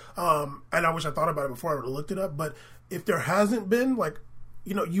up, and I wish I thought about it before I would have looked it up. But if there hasn't been, like,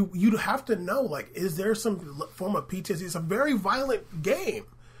 you know, you'd have to know, like, is there some form of PTSD? It's a very violent game,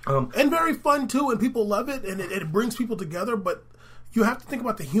 and very fun too, and people love it, and it brings people together. But you have to think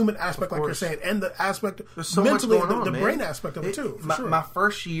about the human aspect, like you're saying, and the aspect so mentally, much going on, the man. brain aspect of it too. For sure. My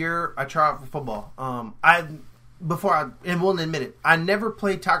first year, I tried out for football. And won't admit it, I never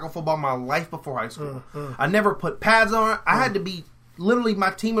played tackle football my life before high school. I never put pads on. I had to be literally,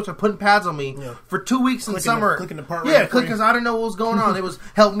 my teammates were putting pads on me for 2 weeks in summer. Clicking the part right because I didn't know what was going on. It was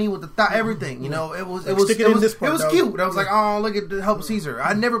help me with the everything. You know, it was cute. I was like, oh, look at the help Caesar.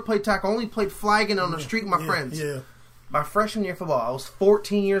 I never played tackle. I only played flagging on the street with my friends. Yeah. My freshman year of football, I was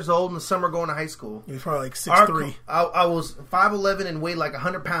 14 years old in the summer going to high school. You were probably like 6'3". I was 5'11" and weighed like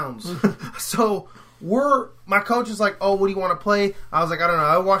 100 pounds. So my coach is like, oh, what do you want to play? I was like, I don't know.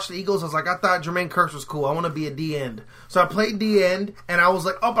 I watched the Eagles. I was like, I thought Jermaine Kearse was cool. I want to be a D-end. So I played D-end, and I was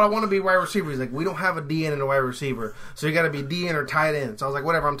like, oh, but I want to be a wide receiver. He's like, we don't have a D-end and a wide receiver. So you got to be D-end or tight end. So I was like,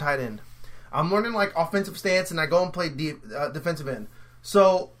 whatever, I'm tight end. I'm learning like offensive stance, and I go and play defensive end.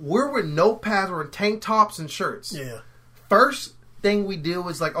 So we're with no pads. We're in tank tops and shirts. Yeah. First thing we do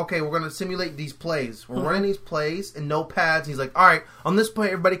is like, okay, we're going to simulate these plays. We're running these plays and no pads. He's like, all right, on this play,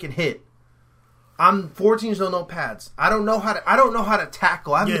 everybody can hit. I'm 14 years old, no pads. I don't know how to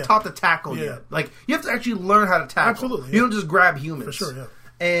tackle. I haven't been taught to tackle yet. Like, you have to actually learn how to tackle. Absolutely. Yeah. You don't just grab humans. For sure, yeah.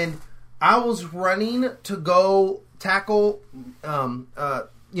 And I was running to go tackle, the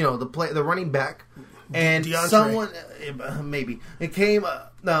running back. And DeAndre. someone, maybe it came.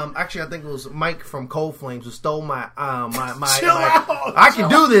 Actually, I think it was Mike from Cold Flames who stole my. Chill out. I can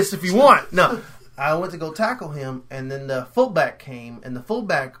do this if you want. No, I went to go tackle him, and then the fullback came, and the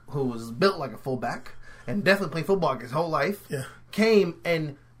fullback, who was built like a fullback and definitely played football his whole life, came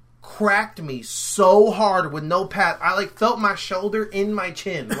and cracked me so hard with no pad. I like felt my shoulder in my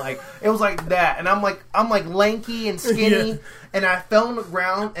chin, like it was like that, and I'm like lanky and skinny, and I fell on the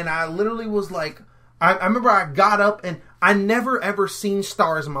ground, and I literally was like. I remember I got up and I never ever seen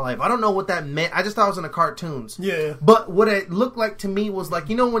stars in my life. I don't know what that meant. I just thought it was in the cartoons. Yeah. But what it looked like to me was like,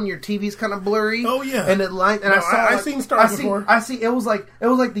 you know when your TV's kind of blurry? Oh yeah. And it light and I've seen stars before. It was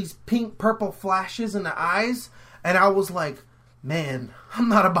like these pink purple flashes in the eyes, and I was like, man, I'm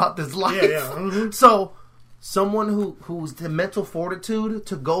not about this life. Yeah. Mm-hmm. So someone who's the mental fortitude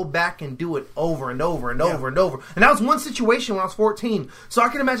to go back and do it over and over and over and over. And that was one situation when I was 14. So I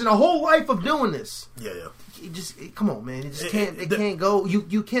can imagine a whole life of doing this. Yeah. Come on, man. It can't go.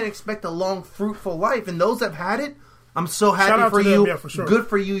 You can't expect a long, fruitful life. And those that have had it, I'm so happy for you. Yeah, for sure. Good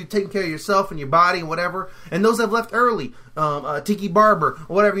for you. You're taking care of yourself and your body and whatever. And those that have left early, Tiki Barber,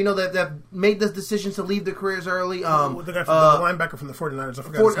 or whatever, you know, that made the decisions to leave their careers early. The guy from the linebacker from the 49ers. I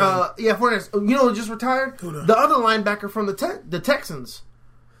forgot his name. 49ers. You know who just retired? The other linebacker from the Texans.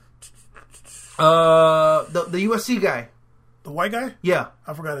 The USC guy. The white guy? Yeah.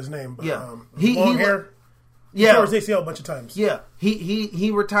 I forgot his name. But, long hair. Yeah, tore his ACL a bunch of times. Yeah,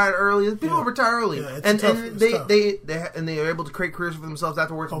 he retired early. People retire early, and they are able to create careers for themselves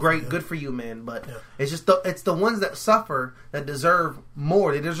afterwards. Great, good for you, man. But it's just it's the ones that suffer that deserve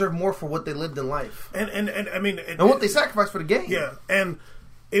more. They deserve more for what they lived in life, and I mean, and what they sacrificed for the game. Yeah, and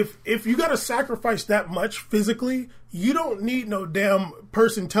if you got to sacrifice that much physically, you don't need no damn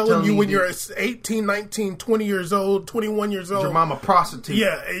person telling you when you're 18, 19, 20 years old, 21 years old. Your mama prostitute.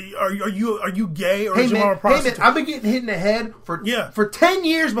 Yeah, are you gay or is your mama prostitute? Hey man, I've been getting hit in the head for 10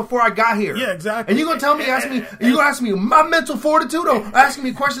 years before I got here. Yeah, exactly. And you're gonna tell me, you gonna ask me my mental fortitude or asking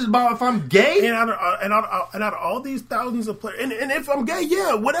me questions about if I'm gay? And out of all these thousands of players, and if I'm gay,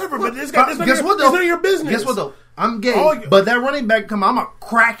 yeah, whatever. But it's none of your business. Guess what though? I'm gay, but that running back I'm gonna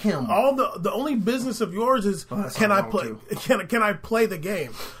crack him. All the only business of yours is can I play? Can I play the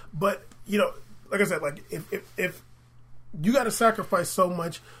game? But you know, like I said, like if you got to sacrifice so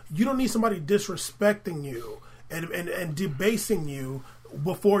much, you don't need somebody disrespecting you and debasing you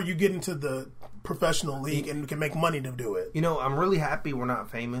before you get into the professional league and can make money to do it. You know, I'm really happy we're not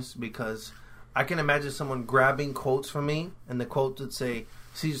famous because I can imagine someone grabbing quotes from me, and the quote would say,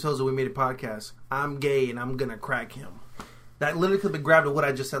 Caesar Souza, we made a podcast. I'm gay and I'm gonna crack him. That literally could have been grabbed to what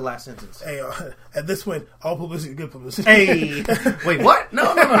I just said last sentence. Hey, at this point, all publicity is good publicity. Hey, wait, what?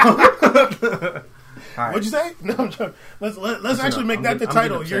 No. Right. What'd you say? No, I'm joking. Let's actually make that the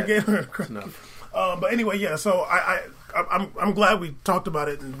title. You're gay. But anyway, yeah. So I'm glad we talked about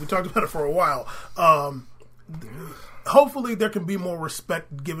it, and we talked about it for a while. Hopefully, there can be more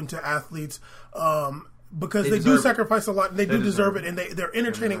respect given to athletes. Because they do sacrifice a lot, and they do deserve it, and they're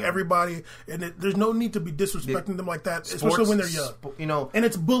entertaining everybody, and there's no need to be disrespecting them like that, especially when they're young. You know, and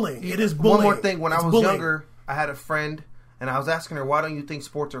it's bullying. It is bullying. One more thing: when I was younger, I had a friend, and I was asking her, why don't you think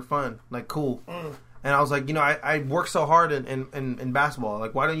sports are fun? Like, cool. And I was like, I work so hard in basketball.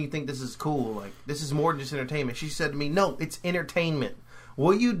 Like, why don't you think this is cool? Like, this is more than just entertainment. She said to me, no, it's entertainment.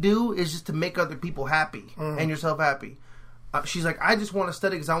 What you do is just to make other people happy and yourself happy. She's like, I just want to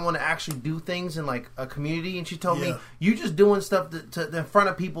study because I want to actually do things in like a community. And she told me, you just doing stuff in front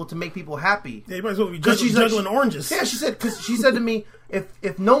of people to make people happy. Yeah, you might as well be juggling oranges. Yeah, she said, because she said to me,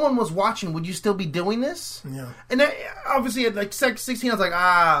 if no one was watching, would you still be doing this? Yeah. And then, obviously at like 16, I was like,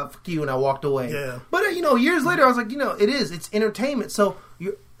 fuck you, and I walked away. Yeah. But years later, I was like, it's entertainment. So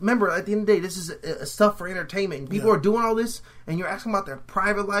remember, at the end of the day, this is stuff for entertainment. And people are doing all this, and you're asking about their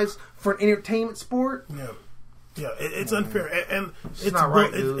private lives for an entertainment sport. Yeah. Yeah, it's unfair, and it's not right,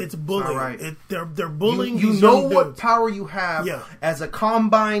 dude. It's bullying. It's not right. They're bullying. You these know young what dudes. power you have as a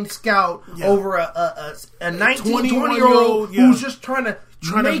combine scout over a 19, 20-year-old who's just trying to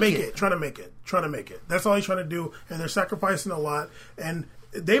make it. That's all he's trying to do, and they're sacrificing a lot, and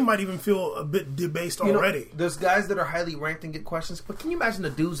they might even feel a bit debased already. There's guys that are highly ranked and get questions, but can you imagine the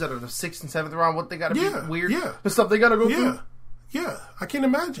dudes that are the 6th and 7th round? What they got to be weird? Yeah, the stuff they got to go through. Yeah, I can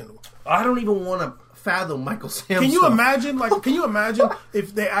imagine. I don't even want to fathom Michael Sam. Can you imagine? Can you imagine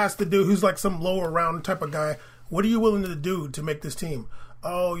if they asked the dude who's like some lower round type of guy, "What are you willing to do to make this team?"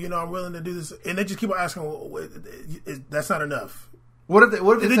 Oh, I'm willing to do this, and they just keep on asking. Well, that's not enough. What if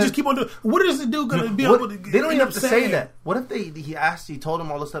they just keep on doing? What is the dude going to be able to? They don't even have to say that. What if he told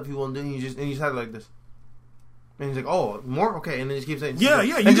him all the stuff he won't do, and he just had it like this. And he's like, "Oh, more? Okay." And then he just keeps saying, "Yeah."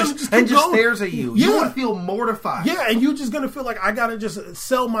 And just stares at you. Yeah. You would feel mortified. Yeah, and you're just gonna feel like I gotta just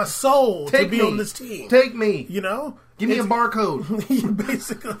sell my soul to be on this team. Take me. Give me a barcode.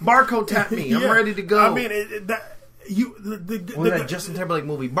 Basically, barcode tap me. I'm ready to go. I mean, that Justin Timberlake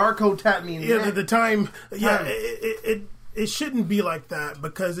movie, barcode tap me. The time. Yeah, it shouldn't be like that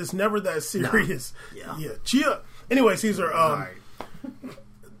because it's never that serious. No. Yeah. Cheer. Anyway, Caesar.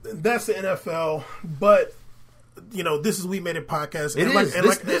 That's the NFL, but. This is We Made It podcast.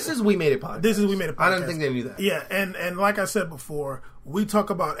 This is We Made It podcast. This is We Made It podcast. I didn't think they knew that. Yeah, and like I said before, we talk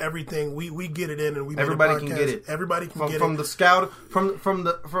about everything. We get it in, and we everybody can get it. Everybody can get it from the scout from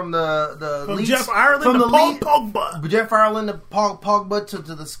the leads, Jeff Ireland to Paul Pogba. Jeff Ireland to Paul Pogba to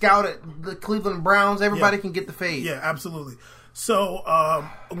the scout at the Cleveland Browns. Everybody can get the fade. Yeah, absolutely. So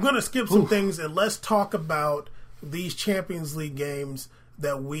I'm going to skip some things and let's talk about these Champions League games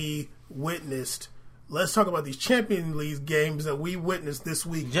that we witnessed. Let's talk about these Champions League games that we witnessed this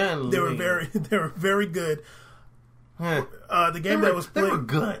week. They were very good. The game that was played, they were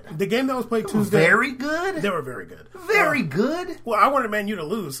good. The game that was played Tuesday, very good. They were very good. Very good. Well, I wanted Man U to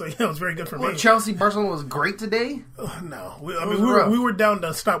lose, so it was very good for me. Chelsea Barcelona was great today. No, we were down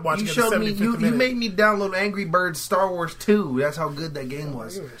to stop watching. You showed me. You made me download Angry Birds Star Wars 2. That's how good that game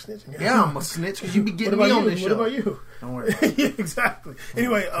was. You're a snitching. Yeah, I'm a snitch because you be getting me on this show. What about you? Don't worry. Yeah, exactly.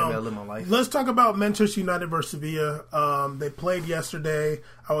 Anyway, I live my life. Let's talk about Manchester United versus Sevilla. They played yesterday.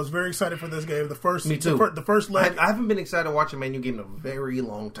 I was very excited for this game. Me too. The first leg. I haven't been excited watching Man U game in a very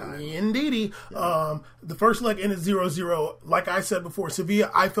long time. Indeedy. Yeah. The first leg ended 0-0. Like I said before,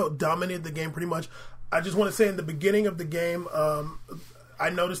 Sevilla, I felt dominated the game pretty much. I just want to say in the beginning of the game, I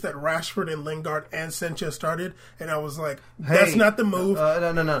noticed that Rashford and Lingard and Sanchez started, and I was like, "That's not the move."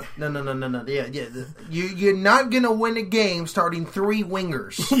 No. Yeah. You're not gonna win a game starting 3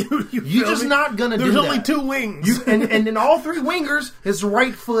 wingers. You're just not gonna do that. There's only 2 wings, and then all 3 wingers is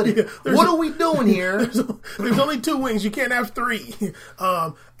right-footed. Yeah, what are we doing here? There's only 2 wings. You can't have 3.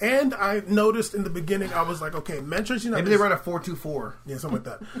 And I noticed in the beginning, I was like, "Okay, Manchester United." Maybe they run a 4-2-4. Yeah, something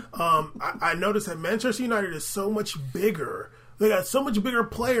like that. I noticed that Manchester United is so much bigger. They got so much bigger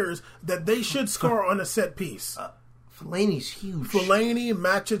players that they should score on a set piece. Fellaini's huge. Fellaini,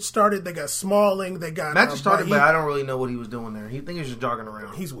 Matchett started. They got Smalling. They got Matchett started, but I don't really know what he was doing there. I think he was just jogging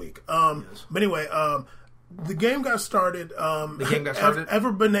around. He's weak. But anyway, the game got started.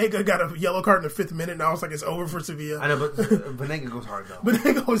 Ever Banega got a yellow card in the 5th minute, and I was like, it's over for Sevilla. I know, but Banega goes hard, though.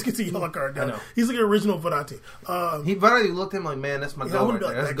 Banega always gets a yellow card down. I know. He's like an original Verratti. Verratti looked at him like, man, that's my goal right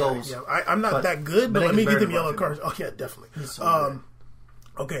there. That's goals. Yeah, I'm not that good, but let me get them yellow cards. Oh, yeah, definitely.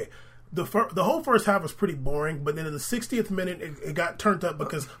 Okay. The whole first half was pretty boring, but then in the 60th minute, it got turned up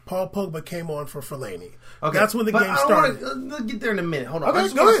because Paul Pogba came on for Fellaini. Okay. That's when the game started. Let's get there in a minute. Hold on.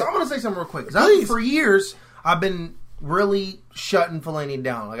 Okay, go ahead. I want to say something real quick. For years, I've been really shutting Fellaini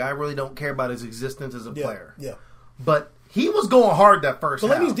down. Like, I really don't care about his existence as a player. Yeah. But he was going hard that first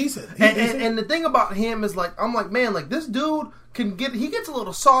half. Fellaini's decent. And the thing about him is like, I'm like, man, like this dude he gets a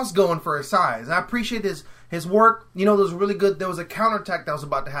little sauce going for his size. I appreciate his work. You know, there was a counterattack that was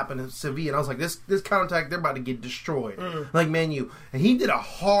about to happen in Sevilla, and I was like, this counterattack, they're about to get destroyed. Like Man U. And he did a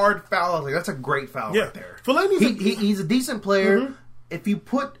hard foul. I was like, that's a great foul right there. Fellaini's he's a decent player. If you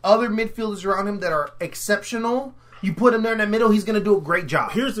put other midfielders around him that are exceptional, you put him there in the middle, he's going to do a great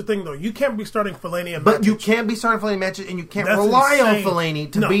job. Here's the thing, though. You can't be starting Fellaini and But you can't be starting Fellaini matches, and you can't rely on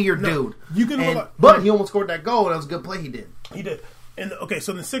Fellaini to be your dude. You can but he almost scored that goal, and that was a good play he did. He did. And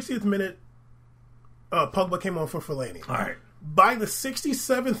so in the 60th minute, Pogba came on for Fellaini. All right. By the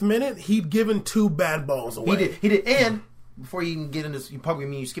 67th minute, he'd given 2 bad balls away. He did. And before you can get into this, you probably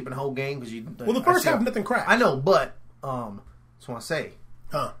mean you're skipping the whole game because you. Well, the first half, nothing crashed. I know, but just want to say,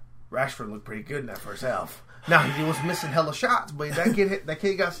 Rashford looked pretty good in that first half. Now he was missing hella shots, but that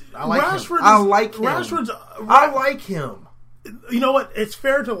kid got. I like Rashford him. I like him. I like him. You know what? It's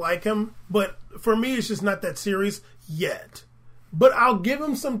fair to like him, but for me, it's just not that serious yet. But I'll give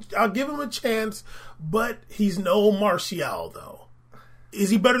him a chance. But he's no Martial, though. Is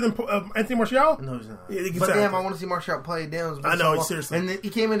he better than Anthony Martial? No, he's not. Yeah, exactly. But damn, I want to see Martial play. Damn, I know, seriously. And then he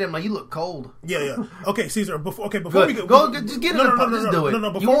came in there like, you look cold. Yeah. Okay, Caesar. Before we go, just get it. Just do it.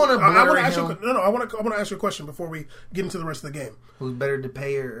 No. You want to I want to ask you a question before we get into the rest of the game. Who's better,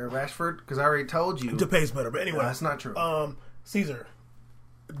 Depay or Rashford? Because I already told you. Depay's better, but anyway, no, that's not true. Caesar,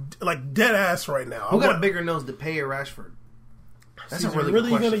 like dead ass right now. Who got a bigger nose, Depay or Rashford? That's Caesar, a really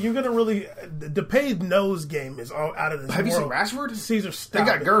good question. You're gonna really Depay's nose game is all out of this Have world. you seen Rashford? Caesar, stop.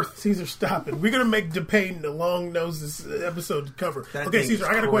 They got girth. Caesar, stop it. We're gonna make Depay the long nose this episode to cover. Okay, Caesar,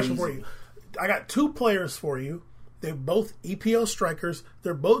 I got a question for you. I got 2 players for you. They're both EPL strikers.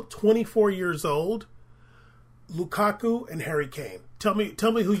 They're both 24 years old. Lukaku and Harry Kane. Tell me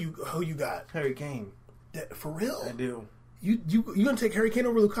who you got. Harry Kane. For real? I do. You gonna take Harry Kane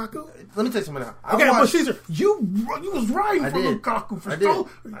over Lukaku? Let me tell you something now. But Caesar, you was riding for Lukaku for so.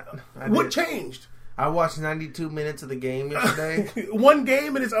 What changed? I watched 92 minutes of the game yesterday. One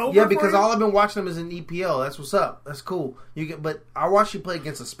game and it's over. Yeah, because all I've been watching them is in EPL. That's what's up. That's cool. But I watched you play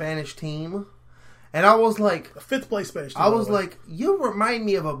against a Spanish team, and I was like, a 5th place Spanish team. I was like, you remind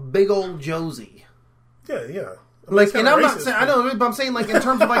me of a big old Josie. Yeah. I mean, like, and I'm not saying I know, but I'm saying like in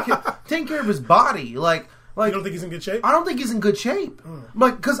terms of like taking care of his body, like. You don't think he's in good shape? I don't think he's in good shape.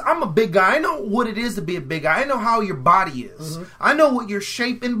 Like, because I'm a big guy. I know what it is to be a big guy. I know how your body is. I know what your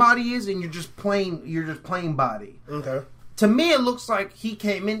shape and body is, and you're just plain body. Okay. To me, it looks like he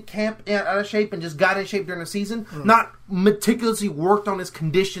came in camp out of shape and just got in shape during the season, not meticulously worked on his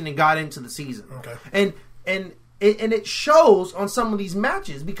condition and got into the season. Okay. And it shows on some of these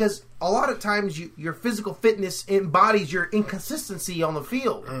matches because a lot of times your physical fitness embodies your inconsistency on the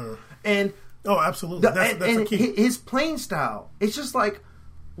field. And oh, absolutely. That's the key. His playing style, it's just like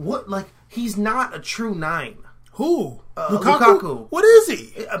he's not a true 9. Who? Lukaku. What is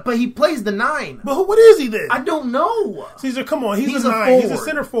he? But he plays the 9. But what is he then? I don't know. Caesar, come on. He's a 9. Forward. He's a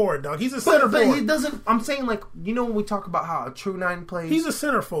center forward, dog. He's a center forward. But he doesn't. I'm saying, like, you know when we talk about how a true 9 plays? He's a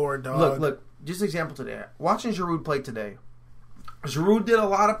center forward, dog. Look. Just an example today. Watching Giroud play today. Giroud did a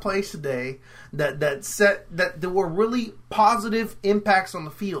lot of plays today that there were really positive impacts on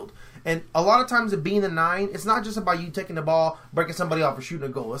the field. And a lot of times it being the 9, it's not just about you taking the ball, breaking somebody off, or shooting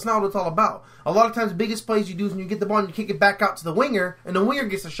a goal. That's not what it's all about. A lot of times the biggest plays you do is when you get the ball and you kick it back out to the winger, and the winger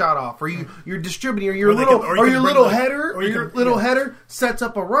gets a shot off, or you're distributing, or your little header sets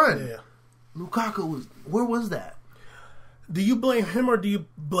up a run. Yeah. Lukaku, where was that? Do you blame him or do you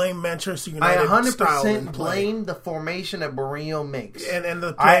blame Manchester United? I 100% blame the formation that Mourinho makes. And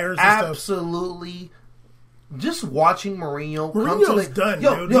the players I and stuff. Absolutely. Just watching Mourinho's done,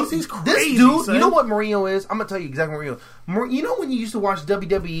 dude. He's crazy. This dude, son. you know what Mourinho is? I'm going to tell you exactly what Mourinho is. You know when you used to watch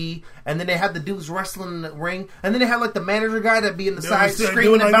WWE and then they had the dudes wrestling in the ring and then they had like the manager guy that'd be in the side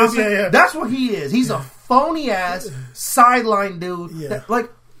screaming and bouncing? Yeah. That's what he is. He's a phony-ass sideline dude. Yeah. Like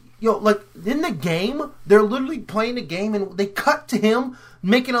in the game, they're literally playing the game and they cut to him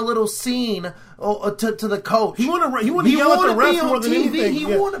making a little scene to the coach. He want to yell at the ref more than anything. He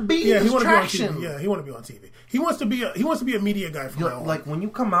want to be a distraction. He want to be on TV. He wants to be a media guy from now on. Like when you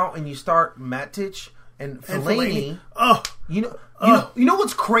come out and you start Matic and Fellaini. You know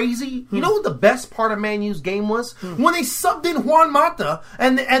what's crazy? You know what the best part of Man U's game was? When they subbed in Juan Mata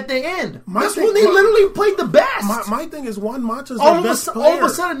and at the end. That's when they literally played the best. My thing is Juan Mata's the best player. All of a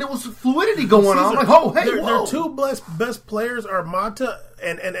sudden there was fluidity going on. I'm like, their 2 best players are Mata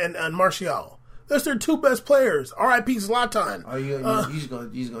and Martial. That's their two best players. R.I.P. Zlatan. Are you just gonna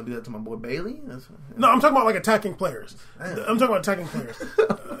do that to my boy Bailey? No, I'm talking about like attacking players. I'm talking about attacking players.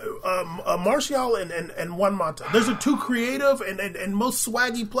 Martial and Juan Mata. Those are two creative and most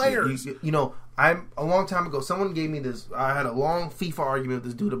swaggy players. You know, a long time ago, someone gave me this. I had a long FIFA argument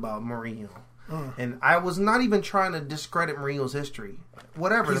with this dude about Mourinho. And I was not even trying to discredit Mourinho's history.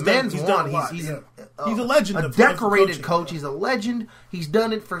 Whatever. The man's won. He's a legend. A decorated coach. He's a legend. He's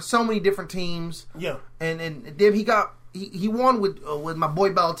done it for so many different teams. Yeah. And then he won with my boy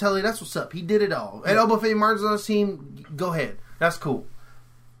Balotelli. That's what's up. He did it all. And Obafemi Martin's on his team. Go ahead. That's cool.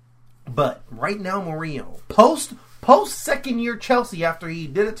 But right now, Mourinho, post second year Chelsea, after he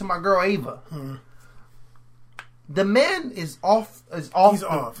did it to my girl Ava, the man is off. He's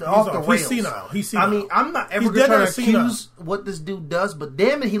off the rails. He's senile. I mean, I'm not ever going to accuse what this dude does, but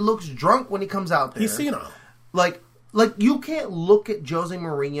damn it, he looks drunk when he comes out there. He's senile. Like you can't look at Jose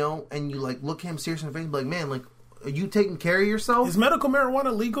Mourinho and you look him seriously in the face and be like, man, like, are you taking care of yourself? Is medical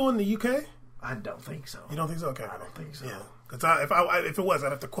marijuana legal in the UK? I don't think so. You don't think so? Okay, I don't think so. Yeah. Because if it was,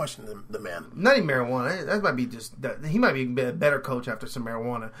 I'd have to question the man. Not even marijuana. That might be he might be a better coach after some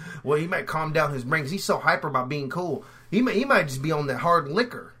marijuana. Well, he might calm down his brain because he's so hyper about being cool. He might just be on that hard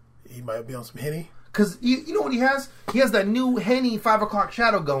liquor. He might be on some Henny. Because you know what he has? He has that new Henny 5 o'clock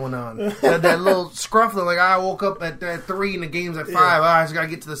shadow going on. that little scruffler, like, I woke up at 3 and the game's at 5. I just got to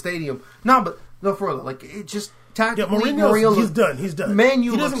get to the stadium. No, for real. Like, it just... Mourinho, he's done. Man,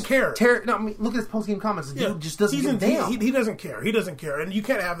 he doesn't care. No, I mean, look at his post-game comments. The dude just doesn't give a damn. He doesn't care. He doesn't care. And you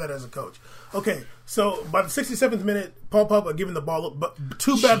can't have that as a coach. Okay, so by the 67th minute, Paul Pogba giving the ball up,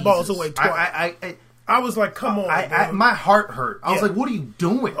 two bad balls away twice. I was like, come on. My heart hurt. I was like, what are you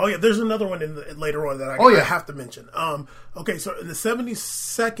doing? Oh, yeah, there's another one later on that I have to mention. Okay, so in the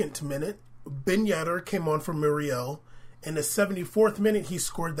 72nd minute, Ben Yedder came on for Muriel. In the 74th minute, he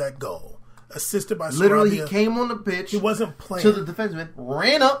scored that goal. Assisted by Sarabia. Literally, he came on the pitch. He wasn't playing. So the defenseman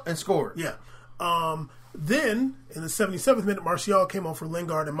ran up and scored. Yeah. Then, in the 77th minute, Martial came on for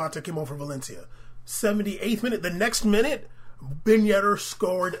Lingard and Mata came on for Valencia. 78th minute, the next minute, Ben Yedder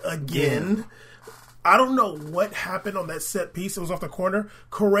scored again. Yeah. I don't know what happened on that set piece. It was off the corner.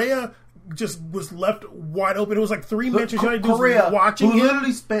 Correa just was left wide open. It was like 3 Manchester United dudes watching him. Who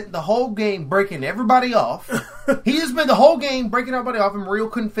literally spent the whole game breaking everybody off. He just spent the whole game breaking everybody off, and Mario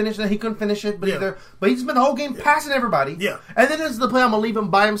couldn't finish it. He couldn't finish it, but he spent the whole game passing everybody. Yeah. And then there's the play, I'm going to leave him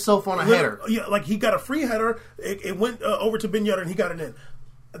by himself on a header. Yeah, like he got a free header. It went over to Ben Yedder, and he got it in.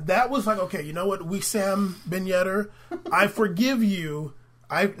 That was like, okay, you know what? Wissam Ben Yedder, I forgive you.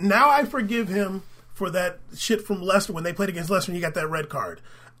 I forgive him for that shit from Leicester when they played against Leicester and he got that red card.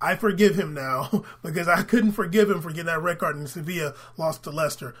 I forgive him now because I couldn't forgive him for getting that red card and Sevilla lost to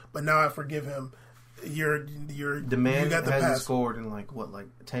Leicester. But now I forgive him. The man hasn't scored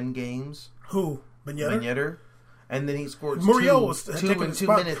in 10 games. Who? Ben Yedder? And then he scored Muriel was two in 2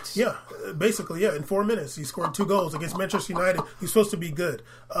 minutes. Yeah, basically, in 4 minutes he scored 2 goals against Manchester United. He's supposed to be good,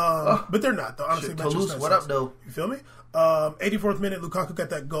 but they're not though. Honestly, Toulouse, what up though? You feel me? 84th minute, Lukaku got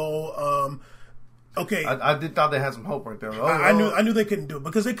that goal. Okay, I did thought they had some hope right there. I knew they couldn't do it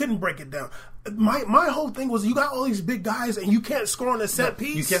because they couldn't break it down. My whole thing was you got all these big guys and you can't score on a set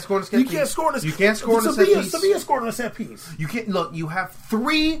piece. You can't score on a set piece. You can't score on a set piece. Sevilla scored on a set piece. You can't look. You have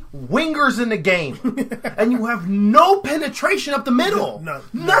 3 wingers in the game, and you have no penetration up the middle.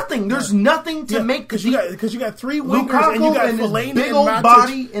 Nothing. There's nothing to make because you got 3 wingers Lukaku and you got Fellaini big old Matic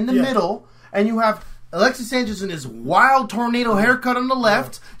body in the middle, and you have Alexis Sanchez and his wild tornado haircut on the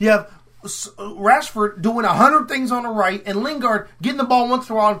left. You have Rashford doing 100 things on the right, and Lingard getting the ball once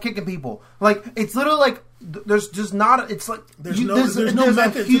in a while and kicking people. Like, it's literally like there's just not. It's like there's no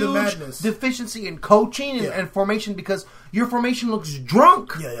method to the madness. Deficiency in coaching and formation because your formation looks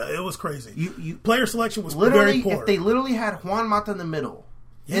drunk. Yeah, it was crazy. Player selection was literally very poor. If they literally had Juan Mata in the middle,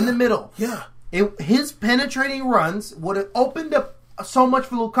 his penetrating runs would have opened up so much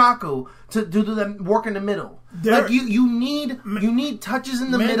for Lukaku to do the work in the middle. You need touches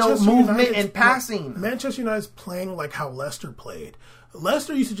in the middle, movement and passing. Manchester United's playing like how Leicester played.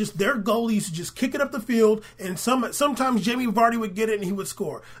 Leicester used to their goalie used to just kick it up the field, and sometimes Jamie Vardy would get it and he would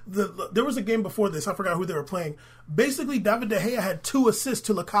score. There was a game before this, I forgot who they were playing. Basically, David De Gea had 2 assists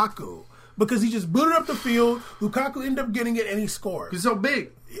to Lukaku because he just booted up the field. Lukaku ended up getting it and he scored. He's so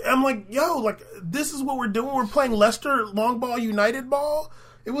big. I'm like, this is what we're doing. We're playing Leicester long ball, United ball.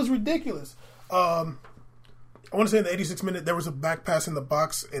 It was ridiculous. I want to say in the 86th minute there was a back pass in the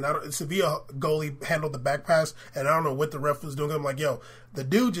box, and Sevilla goalie handled the back pass, and I don't know what the ref was doing. I'm like, yo, the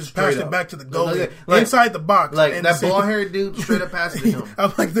dude just passed it back to the goalie inside the box, like and that blonde-haired dude straight up passed it to him.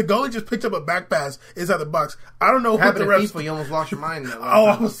 I'm like, the goalie just picked up a back pass inside the box. I don't know what the ref. You almost lost your mind.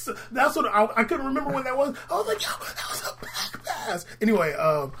 That's what I couldn't remember when that was. I was like, yo, that was a back pass. Anyway,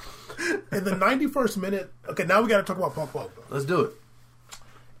 in the 91st minute, okay, now we got to talk about Paul Pogba. Let's do it.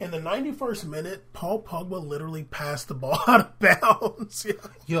 In the 91st minute, Paul Pogba literally passed the ball out of bounds.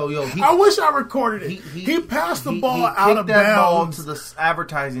 Yo, I wish I recorded it. He passed the ball out of that bounds ball to the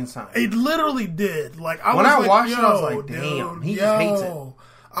advertising sign. It literally did. Like when I watched it, I was like, "Damn, he just hates it."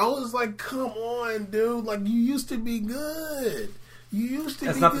 I was like, "Come on, dude! Like you used to be good. You used to."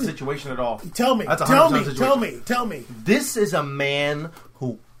 That's be not good. the situation at all. Tell me. Tell me. This is a man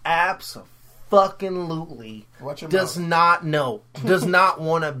who absolutely does not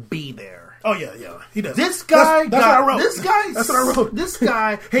want to be there. Oh yeah, he does. This guy that's what I wrote. That's what I wrote. This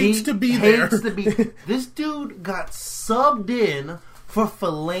guy hates to be there. This dude got subbed in for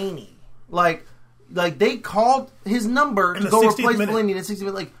Fellaini. Like they called his number to go replace Fellaini in the 60th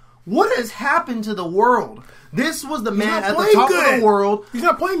minute. Like, what has happened to the world? This was the man at the top of the world. He's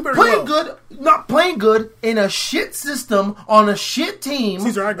not playing very well. Not playing good in a shit system on a shit team.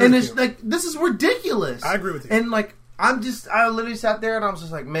 Caesar, I agree with you. Like, this is ridiculous. I agree with you. And like, I literally sat there and I was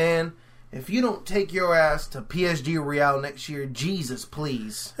just like, man, if you don't take your ass to PSG Real next year, Jesus,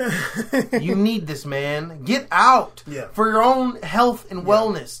 please. You need this, man. Get out for your own health and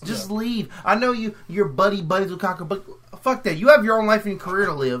wellness. Just leave. I know you're buddy Lukaku, but fuck that. You have your own life and career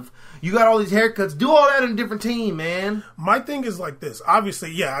to live. You got all these haircuts. Do all that in a different team, man. My thing is like this.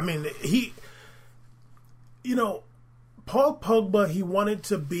 Obviously, I mean, Paul Pogba, he wanted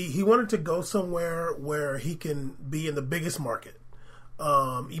to go somewhere where he can be in the biggest market.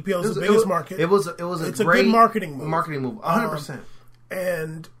 EPL is the biggest market. It's a good marketing move. 100%.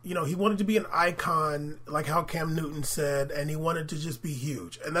 And, he wanted to be an icon, like how Cam Newton said, and he wanted to just be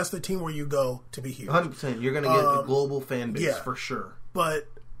huge. And that's the team where you go to be huge. 100%. You're going to get a global fan base for sure. But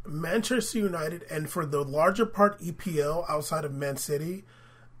Manchester United, and for the larger part EPL outside of Man City,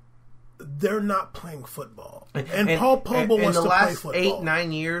 they're not playing football. And Paul Pogba wants to play football. In the last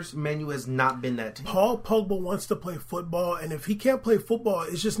 8-9 years, Man U has not been that team. Paul Pogba wants to play football, and if he can't play football,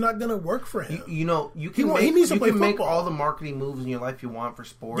 it's just not going to work for him. He needs to make all the marketing moves in your life you want for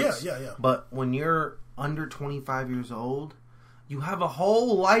sports. Yeah. But when you're under 25 years old, you have a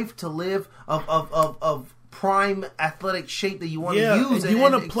whole life to live of prime athletic shape that you want to use. And you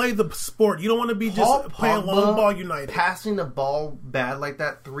want to play the sport. You don't want to be just playing long ball United. Passing the ball bad like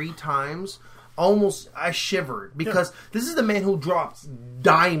that 3 times, almost I shivered because this is the man who drops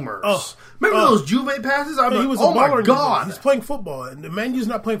dimers. Remember those Juve passes? He was a baller. My God, he's playing football, and the Man U's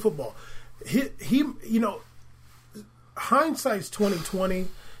not playing football. He hindsight's 2020.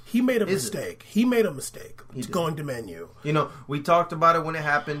 He made a mistake. He made a mistake going to Man U. We talked about it when it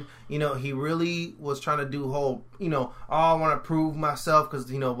happened. He really was trying to do whole, I want to prove myself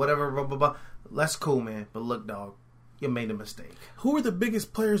because, whatever, blah, blah, blah. That's cool, man. But look, dog, you made a mistake. Who are the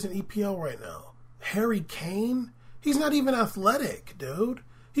biggest players in EPL right now? Harry Kane? He's not even athletic, dude.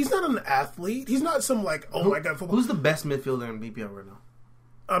 He's not an athlete. He's not some my God, football. Who's the best midfielder in EPL right now?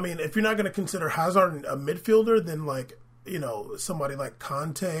 I mean, if you're not going to consider Hazard a midfielder, then somebody like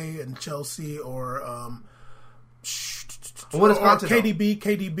Conte and Chelsea or what is Conte?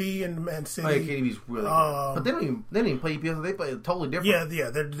 KDB and Man City. Oh, yeah, KDB's really good. But they don't even play EPL. They play totally different.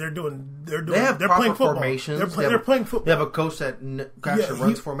 Yeah. They're have they're proper playing football. Formations. They're playing football. They have a coach that actually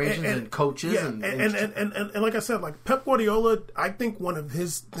runs formations and coaches. And like I said, like Pep Guardiola, I think one of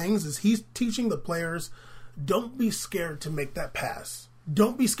his things is he's teaching the players, don't be scared to make that pass.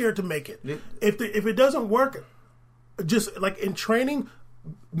 Don't be scared to make it. If it doesn't work, just like in training,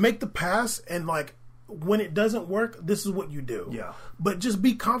 make the pass, and like when it doesn't work, this is what you do. Yeah. But just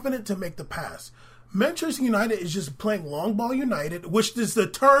be confident to make the pass. Manchester United is just playing long ball United, which is the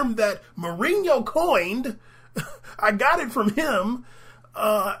term that Mourinho coined. I got it from him,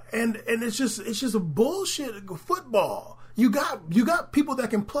 and it's just a bullshit football. You got people that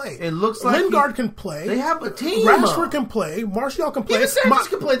can play. It looks like Lingard can play. They have a team. Rashford can play. Martial can play. Even Sanchez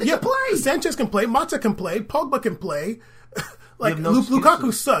can play. They can play. Sanchez can play. Mata can play. Pogba can play.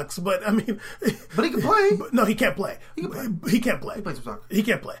 Lukaku sucks, but I mean, but he can play. No, he can't play. He can't play. He plays some soccer. He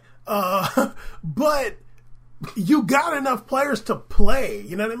can't play. But you got enough players to play.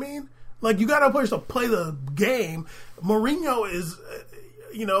 You know what I mean? Like you got enough players to play the game. Mourinho is.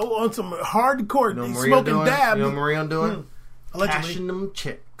 On some hardcore smoking dab. You know what Mourinho doing? Allegedly. Cashing them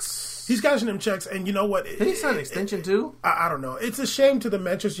checks. He's cashing them checks, and you know what? Did he sign an extension too? I don't know. It's a shame to the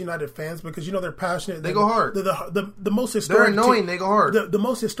Manchester United fans because they're passionate. They go hard. The most historic. They're annoying. Team, they go hard. The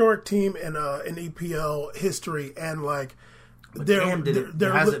most historic team in EPL history, and like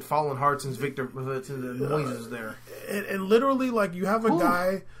has it fallen hard since Victor Moyes is there? And literally, like you have a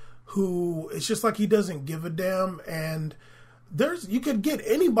guy who it's just like he doesn't give a damn, and you could get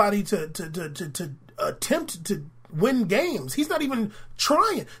anybody to attempt to win games. He's not even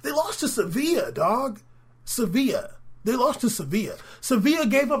trying. They lost to Sevilla, dog. Sevilla. They lost to Sevilla. Sevilla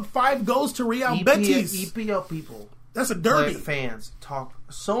gave up 5 goals to Real Betis. EPL people. That's a derby. Fans talk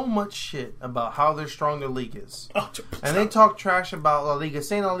so much shit about how they're strong their league is. Oh, and they talk trash about La Liga,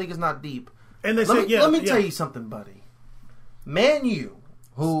 saying La Liga's not deep. And they let me tell you something, buddy. Man U,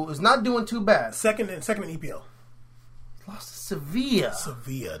 who is not doing too bad. Second in EPL. Lost to Sevilla.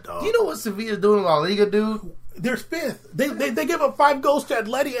 Sevilla, dog. Do you know what Sevilla's doing in La Liga, dude? They're 5th. They give up 5 goals to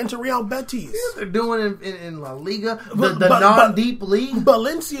Atleti and to Real Betis. You know what they're doing in La Liga? The non-deep league?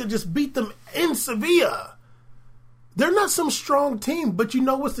 Valencia just beat them in Sevilla. They're not some strong team, but you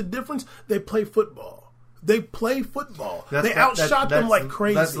know what's the difference? They play football. They outshot them like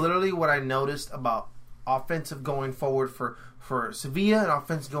crazy. That's literally what I noticed about offensive going forward for Sevilla and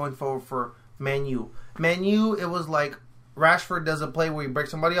offensive going forward for Man U. Man U, it was like Rashford does a play where he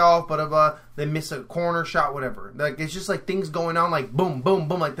breaks somebody off, but they miss a corner shot, whatever. Like it's just like things going on, like boom, boom,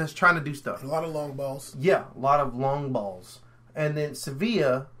 boom, like this, trying to do stuff. A lot of long balls. Yeah, a lot of long balls. And then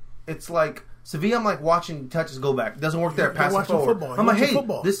Sevilla, it's like Sevilla. I'm like watching touches go back. Doesn't work there. Pass it forward. Football. I'm like, hey,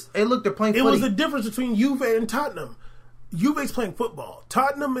 look, they're playing. It was the difference between Juve and Tottenham. Juve's playing football.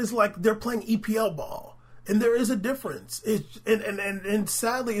 Tottenham is like they're playing EPL ball. And there is a difference. And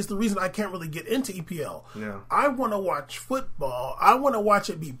sadly, it's the reason I can't really get into EPL. Yeah. I want to watch football. I want to watch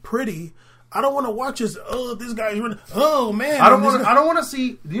it be pretty. I don't want to watch this guy's running. Oh, man. I don't want to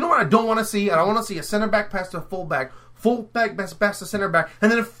see. You know what I don't want to see? I don't want to see a center back pass to a fullback. Fullback pass to center back.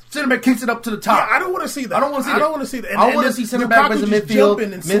 And then if center back kicks it up to the top. Yeah, I don't want to see that. I don't want to see that. I want to see center back as a midfield.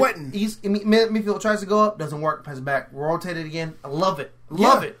 Jumping and sweating. Midfield tries to go up. Doesn't work. Pass it back. Rotate it again. I love it.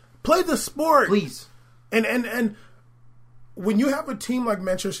 Love it. Play the sport. Please. And when you have a team like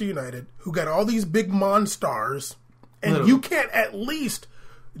Manchester United who got all these big monsters and Literally. you can't at least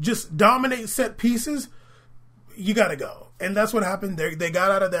just dominate set pieces, you got to go. And that's what happened. They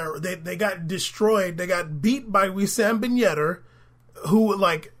got out of there. They got destroyed. They got beat by Wissam Ben Yedder, who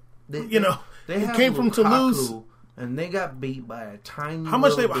they came from Toulouse, and they got beat by a tiny. How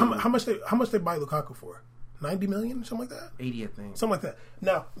much they buy Lukaku for? 90 million, something like that? 80, I think. Something like that.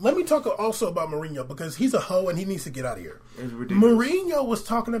 Now, let me talk also about Mourinho, because he's a hoe and he needs to get out of here. It's ridiculous. Mourinho was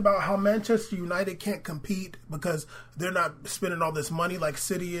talking about how Manchester United can't compete because they're not spending all this money like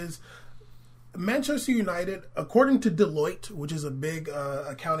City is. Manchester United, according to Deloitte, which is a big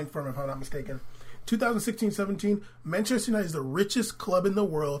accounting firm, if I'm not mistaken, 2016-17, Manchester United is the richest club in the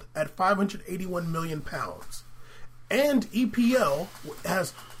world at £581 million. And EPL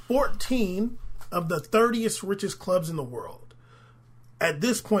has 14 of the 30th richest clubs in the world. At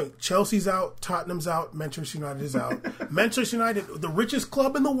this point, Chelsea's out, Tottenham's out, Manchester United is out. Manchester United, the richest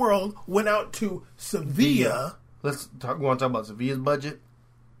club in the world, went out to Sevilla. We want to talk about Sevilla's budget?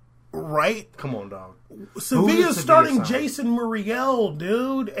 Right? Come on, dog. Sevilla's starting Jason Muriel,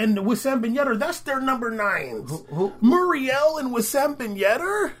 dude, and Wissam Ben Yedder. That's their number 9s. Who? Muriel and Wissam Ben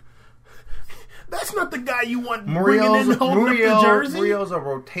Yedder? That's not the guy you want bringing in holding up the jersey. Muriel's a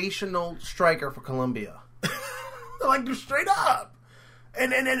rotational striker for Colombia. Like, straight up.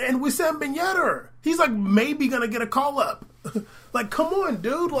 And Wissam Ben Yedder, he's like maybe going to get a call up. Like, come on,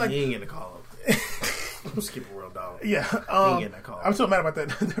 dude. Like, he ain't getting a call up. I'm skipping real dog. Yeah. He ain't getting that call up. I'm so mad about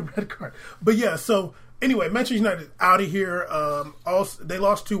that red card. But yeah, so anyway, Manchester United out of here. They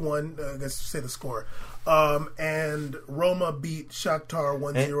lost 2-1. Let's say the score. And Roma beat Shakhtar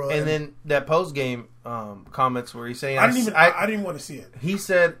 1-0. And then that post game comments where he's saying, I didn't want to see it. He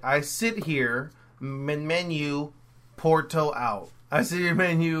said, "I sit here, Man U, Porto out. I sit here,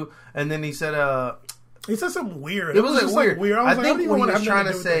 Man U," and then he said, he said something weird. It was like weird. I think what he was trying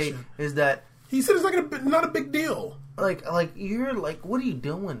to say is that he said it's not a big deal. Like you're like, what are you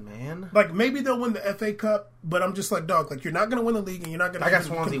doing, man? Like maybe they'll win the FA Cup, but I'm just like, dog. Like you're not going to win the league, and you're not going to. I got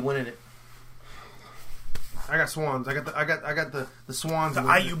Swansea winning it. I got Swans. I got the Swans. The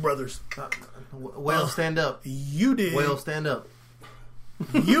IU brothers. Wales, stand up. You did. Wales, stand up.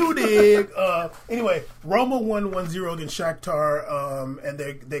 You did. Anyway, Roma won 1-0 against Shakhtar, and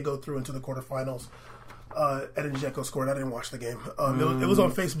they go through into the quarterfinals. Edin Dzeko scored. I didn't watch the game. It was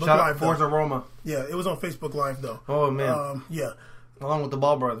on Facebook Shout Live. Out Forza Roma. Yeah, it was on Facebook Live though. Oh man. Yeah. Along with the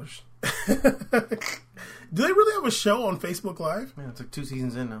Ball brothers. Do they really have a show on Facebook Live? Yeah, it's like 2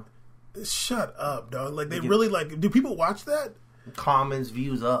 seasons in now. Shut up, dog. Like, they really, like... Do people watch that? Comments,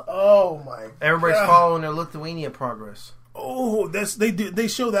 views up. Oh, my Everybody's God. following their Lithuania progress. Oh, they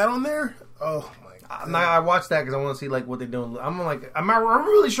show that on there? Oh, my God. I watch that because I want to see like what they're doing. I'm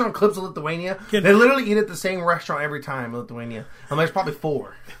really showing clips of Lithuania. They literally eat at the same restaurant every time in Lithuania. There's probably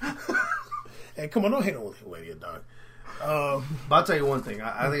 4. Hey, come on, don't hate on Lithuania, dog. But I'll tell you one thing.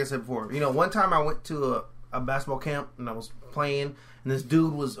 I think I said before. One time I went to a basketball camp and I was playing, and this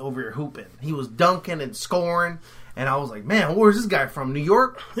dude was over here hooping. He was dunking and scoring, and I was like, "Man, where's this guy from? New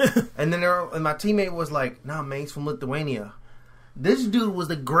York?" And then and my teammate was like, "Nah, man, he's from Lithuania." This dude was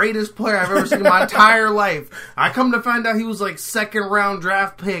the greatest player I've ever seen in my entire life. I come to find out he was like 2nd round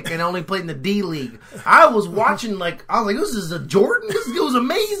draft pick and only played in the D League. I was watching this is a Jordan? This dude was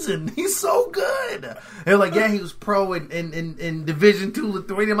amazing. He's so good. They're like, yeah, he was pro in Division II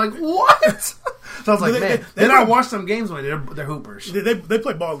Lithuania. I'm like, what? So I was like, man. Then I watched some games where they're hoopers. They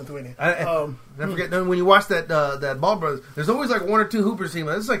play ball in Lithuania. I forget, when you watch that Ball Brothers, there's always like 1 or 2 hoopers team.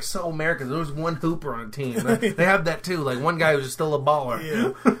 It's like so American. There's one hooper on a team. They have that too. Like one guy who's just still a baller.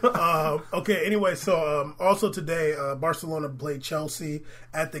 Yeah. Okay. Anyway, so also today, Barcelona played Chelsea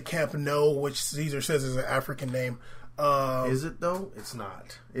at the Camp Nou, which Caesar says is an African name. Is it though? It's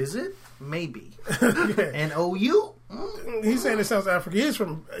not. Is it? Maybe. Yeah. NOU? He's saying it sounds African.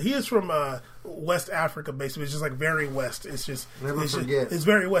 He is from West Africa, basically. It's just like very west. It's just it's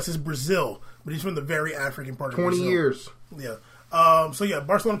very west. It's Brazil, but he's from the very African part of Brazil. 20 years. Yeah. So yeah,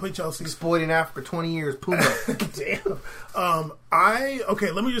 Barcelona played Chelsea. Exploiting Africa 20 years. Puma. Damn.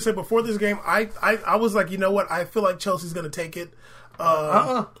 Let me just say before this game, I was like, you know what? I feel like Chelsea's going to take it.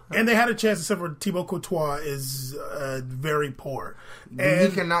 And they had a chance, except for Thibaut Courtois is very poor. And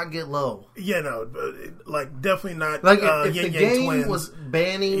he cannot get low. Yeah, no, like definitely not. Like if Yin the Yang game twins. was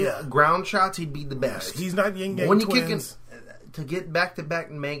banning ground shots, he'd be the best. He's not Yin Yang when twins. To get back to back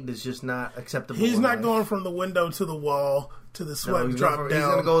and make is just not acceptable. He's not going from the window to the wall to the sweat drop down. He's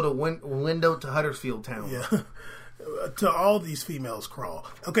going to go to window to Huddersfield Town. Yeah. To all these females crawl.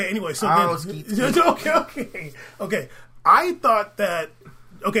 Okay, anyway, so okay. I thought that.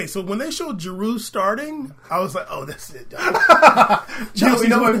 Okay, so when they showed Giroud starting, I was like, "Oh, that's it."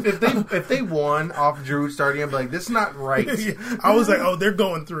 If they won off Giroud starting, I'd be like, "This is not right." I was like, "Oh, they're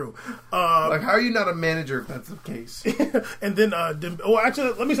going through." Like, how are you not a manager if that's the case? And then,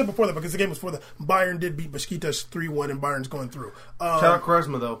 actually, let me say before that because the game was before that. Bayern did beat Besiktas 3-1, and Bayern's going through. Shout out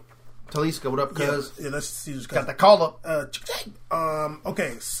Quaresma though. Talisca, what up, cuz? Yeah, that's Caesar's got the call up.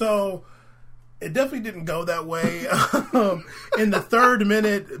 Okay, so. It definitely didn't go that way. In the 3rd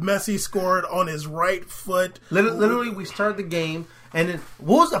minute, Messi scored on his right foot. Literally, we started the game, and then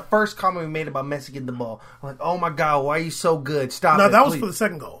what was the first comment we made about Messi getting the ball? I'm like, oh my God, why are you so good? Stop it. No, that was please. for the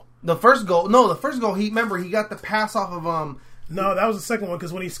second goal. The first goal, he got the pass off of No, that was the second one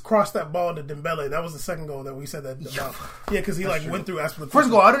because when he crossed that ball to Dembele, that was the second goal that we said that about. Yeah, because he went through after the first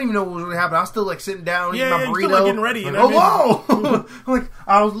goal. I didn't even know what was going to happen. I was still sitting down, eating my burrito, still, getting ready. Whoa!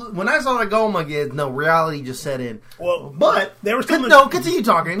 When I saw that goal, I'm like, yeah, no, reality just set in. Well, but they were still continue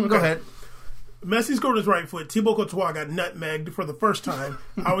talking. Okay. Go ahead. Messi scored his right foot. Thibaut Courtois got nutmegged for the first time.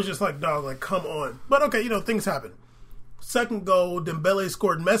 I was just like, dog, like come on. But okay, things happen. Second goal, Dembele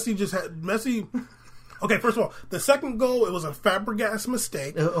scored. Messi. Okay, first of all, the second goal, it was a Fabregas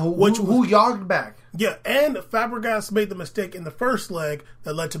mistake. Who jogged back. Yeah, and Fabregas made the mistake in the first leg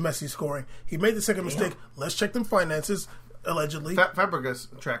that led to Messi scoring. He made the second mistake. Let's check them finances, allegedly.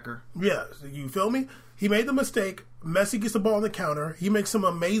 Fabregas tracker. Yeah, you feel me? He made the mistake. Messi gets the ball on the counter. He makes some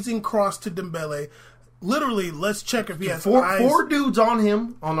amazing cross to Dembele. Literally, let's check if he has eyes. 4 dudes on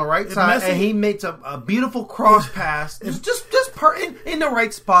him on the right side, and he makes a beautiful cross pass. It's just in the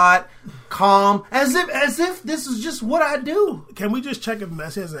right spot, calm, as if this is just what I do. Can we just check if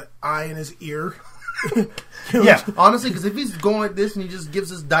Messi has an eye in his ear? Yeah, honestly, because if he's going like this and he just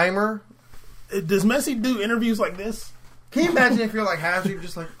gives us dimer. Does Messi do interviews like this? Can you imagine if you're like Hazard, you're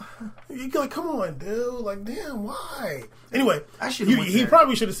just like... You're like, come on, dude. Like, damn, why? Anyway, he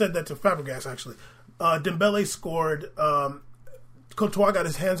probably should have said that to Fabregas, actually. Dembele scored. Courtois got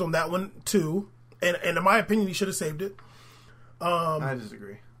his hands on that one too, and in my opinion, he should have saved it. I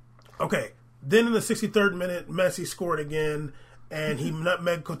disagree. Okay, then in the 63rd minute, Messi scored again, and he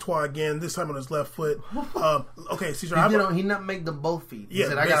nutmegged Courtois again. This time on his left foot. Okay, Caesar, he nutmegged them both feet. He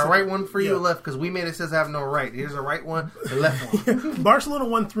said, "I got a right one for you, a left, because we made it says I have no right. Here's a right one, a left one." Barcelona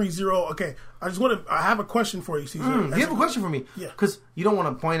won 3-0. Okay, I have a question for you, Caesar. You have a question for me? Yeah, because you don't want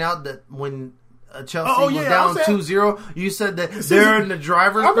to point out that when. Chelsea was down 2-0. You said that they're in the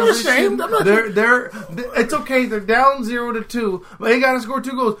driver's position. I'm not ashamed. It's okay. They're down 0-2, but they got to score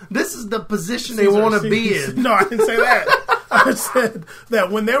 2 goals. This is the position they want to be in. No, I didn't say that. I said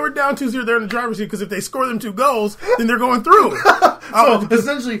that when they were down 2-0, they're in the driver's seat because if they score them 2 goals, then they're going through. So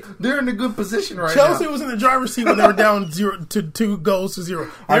essentially, they're in a good position right Chelsea now. was in the driver's seat when they were down 2 goals to 0.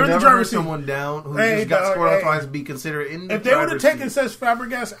 They I've were in the never heard driver's seat. someone down who just got scored on twice be considered in the If they would have driver's taken seat. Cesc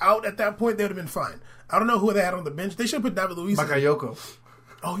Fabregas out at that point, they would have been fine. I don't know who they had on the bench. They should put David Luiz. Bakayoko.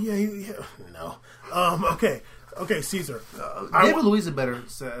 Oh yeah. No. Okay, Caesar. David Luiz is a better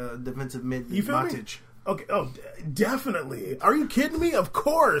defensive mid than You feel me? Matic. Okay. Oh, definitely. Are you kidding me? Of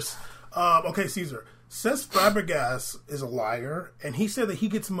course. Okay, Caesar. Cesc Fabregas is a liar, and he said that he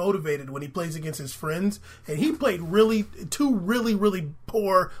gets motivated when he plays against his friends, and he played two really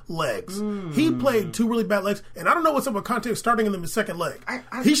poor legs. He played 2 really bad legs, and I don't know what's up with Conte starting him in the second leg.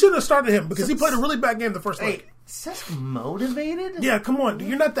 He shouldn't have started him because he played a really bad game the first leg. Cesc motivated? Yeah, come on.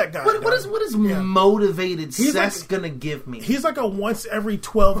 You're not that guy. What is motivated Cesc gonna give me? He's like a once every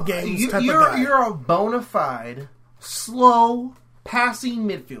 12 games type of guy. You're a bona fide, slow, passing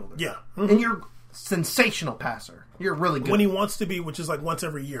midfielder. Yeah. And you're sensational passer. You're really good. When he wants to be, which is like once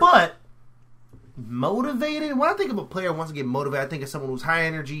every year. But motivated? When I think of a player who wants to get motivated, I think of someone who's high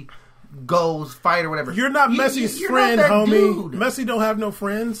energy, goes, fight, or whatever. You're not Messi's you're friend, not that homie. dude. Messi don't have no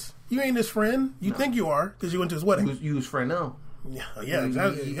friends. You ain't his friend. You think you are because you went to his wedding. You his friend now. Yeah,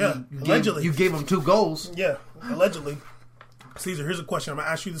 exactly. Yeah, You allegedly. you gave him 2 goals. Yeah, allegedly. Caesar, here's a question. I'm gonna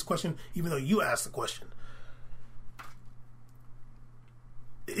ask you this question, even though you asked the question.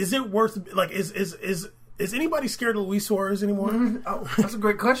 Is it worth is anybody scared of Luis Suarez anymore? Oh, that's a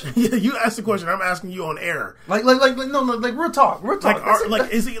great question. Yeah, you asked the question. I'm asking you on air. Like real talk.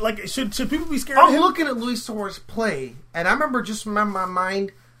 Should people be scared of I'm him? looking at Luis Suarez play, and I remember just in my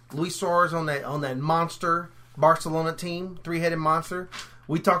mind, Luis Suarez on that monster Barcelona team, 3-headed monster.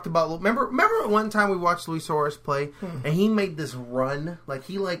 We talked about. Remember one time we watched Luis Suarez play, and he made this run, like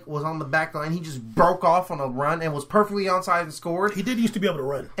he was on the back line. He just broke off on a run and was perfectly onside and scored. He did used to be able to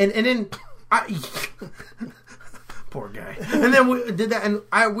run, and then poor guy. And then we did that, and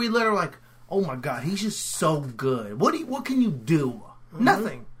we literally like, oh my god, he's just so good. What can you do?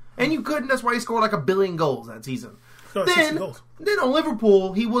 Nothing. And you couldn't. That's why he scored like 1 billion goals that season. Then on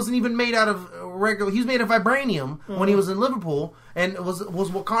Liverpool, he wasn't even made out of regular. He was made of vibranium when he was in Liverpool, and was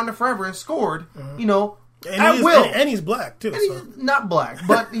Wakanda forever and scored. At will. And he's black too. And he's not black,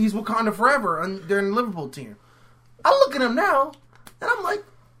 but he's Wakanda forever. And they're in the Liverpool team. I look at him now, and I'm like,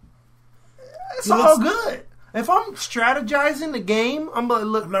 it's all good. If I'm strategizing the game, I'm like,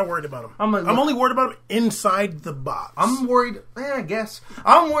 look. I'm not worried about him. I'm only worried about him inside the box. I'm worried. I guess.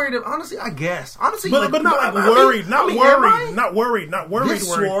 I'm worried. Honestly, I guess. Honestly, but not worried. Not worried. This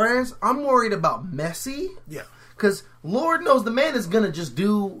Suarez, I'm worried about Messi. Yeah. Because Lord knows the man is going to just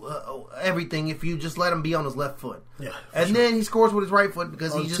do everything if you just let him be on his left foot. Yeah. And then he scores with his right foot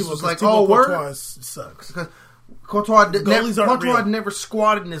because he just was like, Thibaut word. Courtois sucks. Courtois had never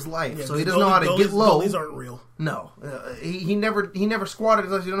squatted in his life, so he doesn't know how to get low. Goalies aren't real. No, he never squatted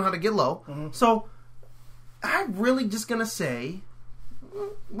unless you don't know how to get low. Mm-hmm. So I'm really just gonna say,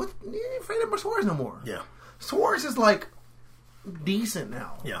 you ain't afraid of Suarez no more. Yeah, Suarez is like decent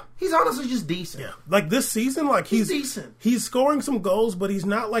now. Yeah, he's honestly just decent. Yeah, like this season, like he's decent. He's scoring some goals, but he's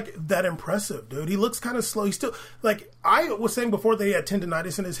not like that impressive, dude. He looks kind of slow. He's still like I was saying before that he had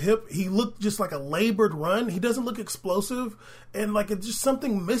tendonitis in his hip. He looked just like a labored run. He doesn't look explosive, and like it's just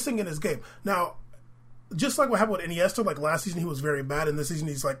something missing in his game now. Just like what happened with Iniesta, like last season he was very bad, and this season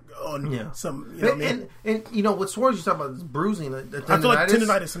he's like on some. You know what I mean? And with Suarez, you talk about this bruising. The tendonitis, I feel like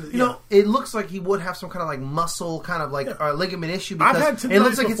tendonitis. It looks like he would have some kind of like muscle, kind of like ligament issue because I've had tendonitis it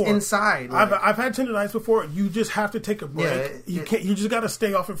looks like before. it's inside. Like. I've had tendonitis before. You just have to take a break. You can't. You just got to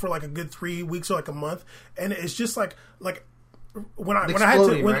stay off it for like a good 3 weeks or like a month, and it's just like when I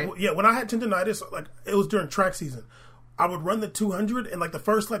had tendonitis, like it was during track season. I would run the 200 and like the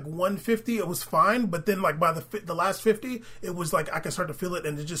first like 150 it was fine, but then like by the last 50 it was like I could start to feel it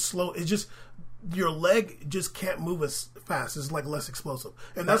and it's just slow. It's just your leg just can't move as fast. It's like less explosive,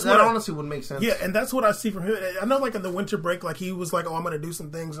 and that honestly would make sense. Yeah, and that's what I see from him. I know like in the winter break, like he was like, "Oh, I'm going to do some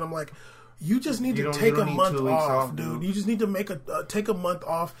things," and I'm like, "You just need to take a month off, dude. You just need to take a month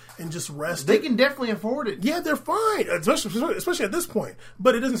off and just rest." They can definitely afford it. Yeah, they're fine, especially at this point.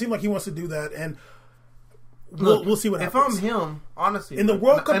 But it doesn't seem like he wants to do that, and. We'll see what happens. If I'm him, honestly, in the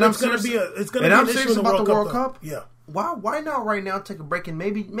World Cup, it's going to be an issue in the World Cup. Yeah. Why not right now take a break and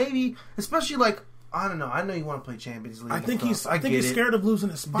maybe especially like I don't know. I know you want to play Champions League. I think he's scared of losing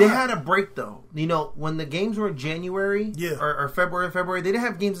his spot. They had a break though. When the games were in January or February, they didn't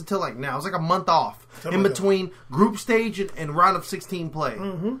have games until like now. It was like a month off in between group stage and round of 16 play.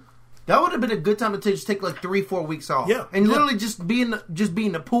 Mm-hmm. That would have been a good time to just take like 3-4 weeks off. Yeah, and literally just be in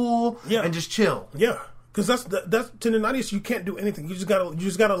the pool and just chill. Yeah. Because that's tendonitis. You can't do anything. You just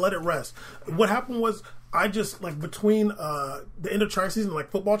gotta let it rest. What happened was I just like between the end of tri-season,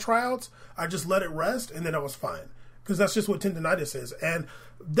 like football tryouts, I just let it rest, and then I was fine. Because that's just what tendonitis is, and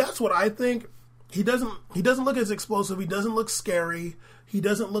that's what I think. He doesn't look as explosive. He doesn't look scary. He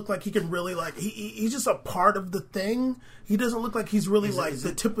doesn't look like he can really like. He's just a part of the thing. He doesn't look like he's really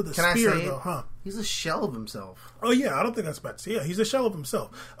the tip of the spear, though, huh? He's a shell of himself. Oh yeah, I don't think that's bad to say. Yeah, he's a shell of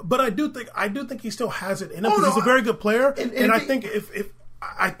himself. But I do think he still has it in him because he's a very good player. And I think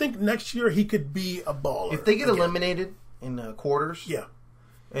I think next year he could be a baller. If they get eliminated in the quarters, yeah,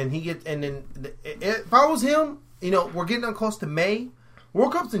 and if I was him, we're getting close to May.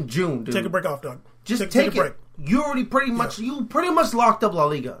 World Cup's in June, dude. Take a break off, Doug. Just take a break. You already pretty much locked up La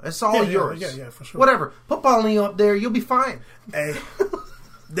Liga. It's all yours. Yeah, for sure. Whatever. Put Paulinho up there. You'll be fine. Hey,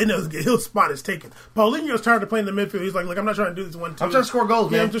 then his spot is taken. Paulinho's tired of playing the midfield. He's like, look, I'm not trying to do this 1-2. I'm trying to score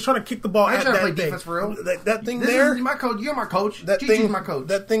goals, man. I'm just trying to kick the ball. I ain't at trying that to play thing. defense for real. That thing this there. Is my coach. You're my coach. That Chichi's thing, my coach.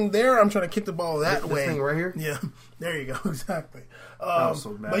 That thing there. I'm trying to kick the ball that way. This thing right here. Yeah, there you go. Exactly. That was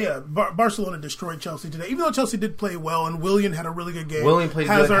so bad. But yeah, Barcelona destroyed Chelsea today. Even though Chelsea did play well, and Willian had a really good game. Willian played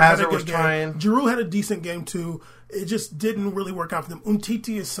good. Hazard was trying. Giroud had a decent game too. It just didn't really work out for them.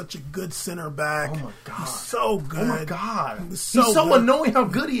 Umtiti is such a good center back. Oh my god, he's so good. Oh my god, he's so good. Annoying how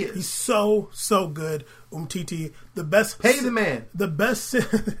good he is. He's so good. Umtiti, the best. Pay the man. The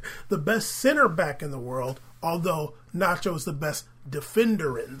best center back in the world. Although Nacho is the best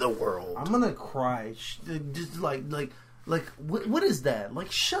defender in the world. I'm gonna cry. Just like what is that?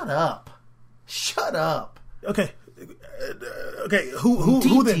 Like, shut up. Okay.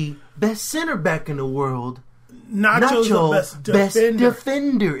 Who then? Best center back in the world. Nacho's the best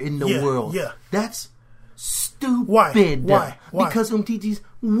defender in the world. Yeah. That's stupid. Why? Because Umtiti's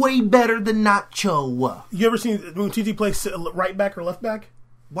way better than Nacho. You ever seen Umtiti play right back or left back?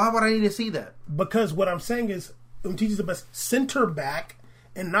 Why would I need to see that? Because what I'm saying is Umtiti's the best center back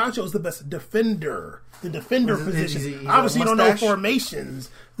and Nacho's the best defender. The defender position. He's obviously, you don't know formations.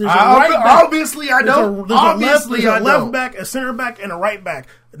 There's a right back. Obviously, I don't. There's a left back, a center back, and a right back.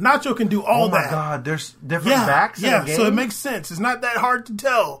 Nacho can do all that. Oh my god, there's different backs in the game? So it makes sense. It's not that hard to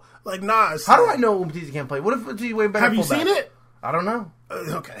tell. Like, nah. How do I know Umtiti can't play? What if Umtiti's way better? Have you seen it? I don't know.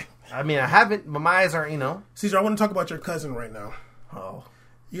 Okay. I mean, I haven't, but my eyes aren't, Caesar, I want to talk about your cousin right now. Oh.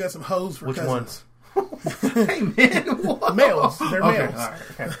 You got some hoes for cousins. Which ones? Hey, man. Whoa. Males. They're males. All right,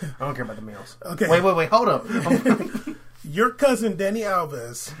 okay. I don't care about the males. Okay. Wait. Hold up. Your cousin, Dani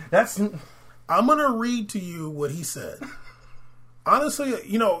Alves. I'm going to read to you what he said. Honestly,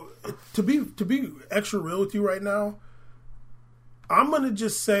 to be extra real with you right now, I'm going to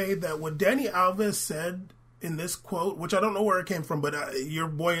just say that what Dani Alves said in this quote, which I don't know where it came from, but your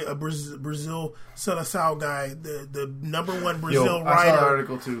boy, a Brazil Seleção guy, the number one Brazil writer. I saw the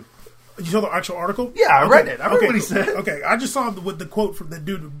article too. You saw the actual article? Yeah, I read it. I read what he said. Okay, I just saw the quote from the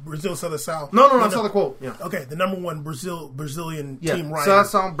dude, Brazil Seleção. No, I saw the quote. Yeah. Okay, the number one Brazilian team writer. So I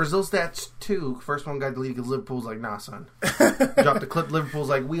saw Brazil stats 2. First one got deleted because Liverpool's like, nah, son. Dropped the clip. Liverpool's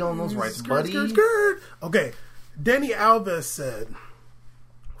like, we own those rights, buddy. Okay, Dani Alves said,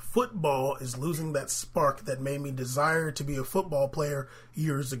 football is losing that spark that made me desire to be a football player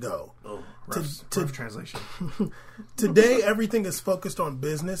years ago. Oh, rough translation. Today, everything is focused on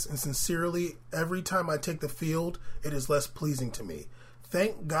business, and sincerely, every time I take the field, it is less pleasing to me.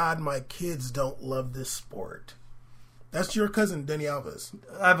 Thank God my kids don't love this sport. That's your cousin, Dani Alves.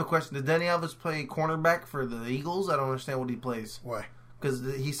 I have a question. Did Dani Alves play cornerback for the Eagles? I don't understand what he plays. Why? Because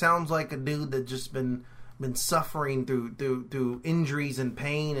he sounds like a dude that just been suffering through injuries and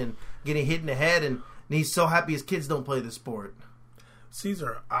pain and getting hit in the head, and he's so happy his kids don't play the sport.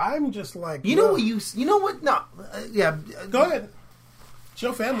 Caesar, I'm just like you know what? No, yeah. Go ahead. It's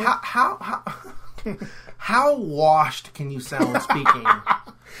your family. How washed can you sound speaking?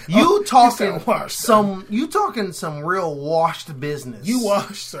 You talking some real washed business. You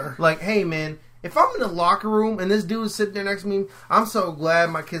washed, sir. Like, hey man, if I'm in the locker room and this dude is sitting there next to me, I'm so glad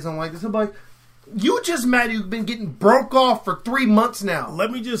my kids don't like this. I'm like, you just mad you've been getting broke off for 3 months now.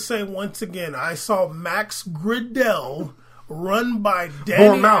 Let me just say once again, I saw Max Gradel run by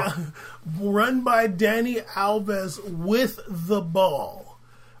Dani Alves with the ball.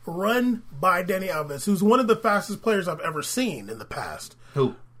 Run by Dani Alves, who's one of the fastest players I've ever seen in the past.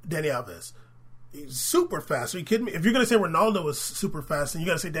 Who? Dani Alves. He's super fast. Are you kidding me? If you're going to say Ronaldo was super fast, then you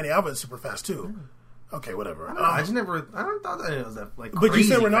got to say Dani Alves is super fast too. Okay, whatever. I don't thought that it was that like. But crazy you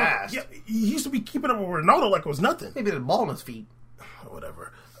said Ronaldo. fast. Yeah, he used to be keeping up with Ronaldo like it was nothing. Maybe the ball in his feet.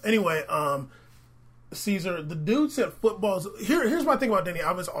 Whatever. Anyway, Caesar, the dude said football's. Here's my thing about Dani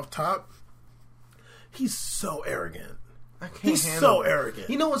Alves off top. He's so arrogant. I can't He's handle so it. arrogant.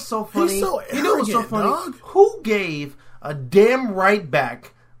 You know what's so funny? He's so You know what's so arrogant, funny? dog. Who gave a damn right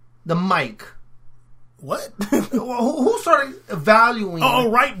back the mic? What? Who started evaluating? Oh,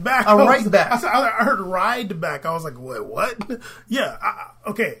 right back. A right back. I heard ride back. I was like, wait, what? Yeah.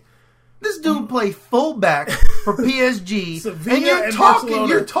 Okay. This dude played fullback for PSG, Sevilla and you're and talking.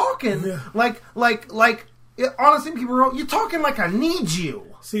 Barcelona. You're talking Yeah. like. Honestly, people, you're talking like I need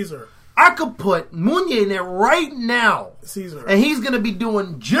you. Caesar. I could put Meunier in there right now, Caesar. and he's going to be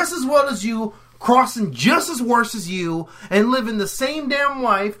doing just as well as you, crossing just as worse as you, and living the same damn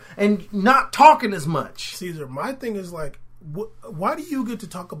life, and not talking as much. Caesar, my thing is like, why do you get to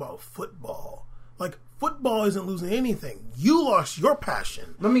talk about football? Like, football isn't losing anything. You lost your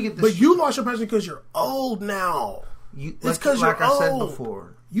passion. Let me get this. But you lost your passion because you're old now. It's because like you're I old. said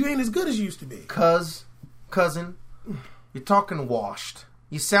before. You ain't as good as you used to be. Cousin, you're talking washed.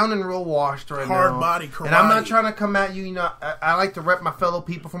 You sounding real washed right now. Hard body karate. And I'm not trying to come at you. You know, I like to rep my fellow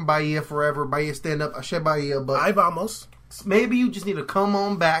people from Bahia forever. Bahia stand up. Ashe Bahia. But Ahí vamos. maybe you just need to come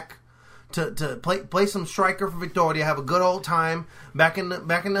on back to play some striker for Victoria. Have a good old time back in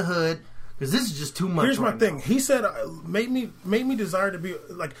the hood. Because this is just too much. Here's my right thing. now. He said, made me desire to be,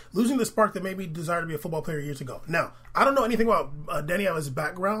 like, losing the spark that made me desire to be a football player years ago. Now, I don't know anything about Dani Alves'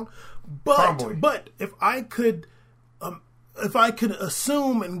 background, but if I could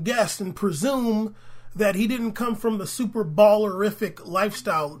assume and guess and presume that he didn't come from the super ballerific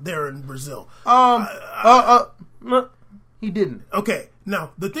lifestyle there in Brazil. He didn't. Okay,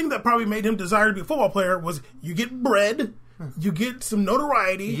 now, the thing that probably made him desire to be a football player was you get bread, you get some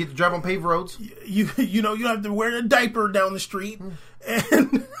notoriety. You get to drive on paved roads. You know, you have to wear a diaper down the street,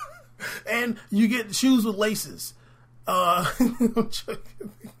 and you get shoes with laces. Sandals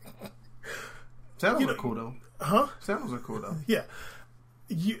are cool though. Huh? Sandals are cool though. Yeah.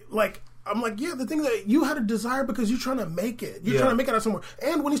 I'm like, yeah, the thing that you had a desire because you're trying to make it. You're trying to make it out somewhere.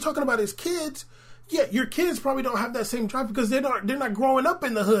 And when he's talking about his kids, yeah, your kids probably don't have that same drive because they're not growing up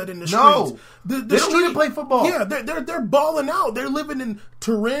in the hood in the streets. They don't need to play football. Yeah, they're balling out. They're living in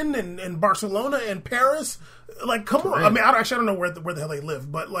Turin and Barcelona and Paris. Like, come on. I mean, I don't know where the hell they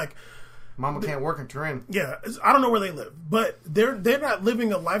live, but like, Mama can't work in Turin. yeah, I don't know where they live, but they're not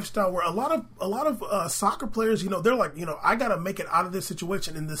living a lifestyle where a lot of soccer players, you know, they're like, you know, I got to make it out of this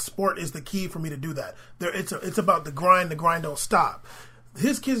situation, and this sport is the key for me to do that. It's about the grind. The grind don't stop.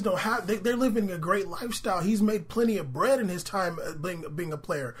 His kids don't have. They're living a great lifestyle. He's made plenty of bread in his time being a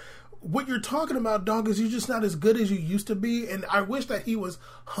player. What you're talking about, dog, is you're just not as good as you used to be. And I wish that he was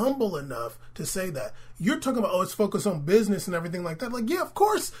humble enough to say that. You're talking about, it's focused on business and everything like that. Like, yeah, of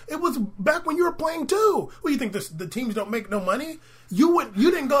course. It was back when you were playing too. Well, you think the teams don't make no money? You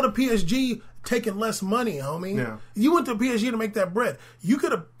didn't go to PSG taking less money, homie. Yeah. You went to PSG to make that bread. You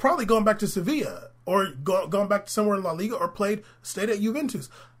could have probably gone back to Sevilla or gone back to somewhere in La Liga or stayed at Juventus.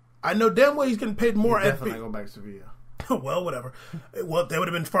 I know damn well he's getting paid more at Definitely go back to Sevilla. Well, whatever. Well, they would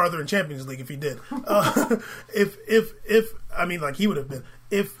have been farther in Champions League if he did. I mean, like he would have been.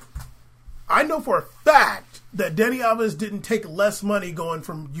 If I know for a fact that Dani Alves didn't take less money going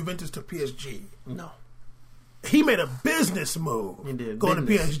from Juventus to PSG. No. He made a business move. He did. Going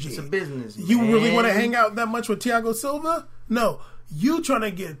Business. to PSG. It's a business. You man. really want to hang out that much with Thiago Silva? No. You trying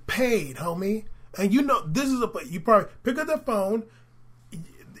to get paid, homie. And you know, this is you probably pick up that phone.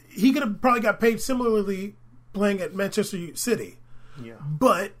 He could have probably got paid similarly playing at Manchester City. Yeah.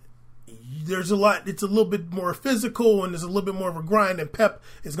 But there's a lot, it's a little bit more physical and there's a little bit more of a grind, and Pep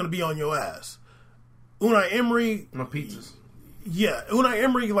is going to be on your ass. Unai Emery. My pizzas. Yeah, Unai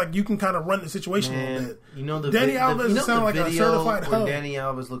Emery, like, you can kind of run the situation a little bit. You know Dani Alves sound like a certified hoe. Dani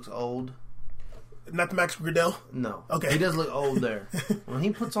Alves looks old. Not the Max Gradel? No. Okay. He does look old there. When he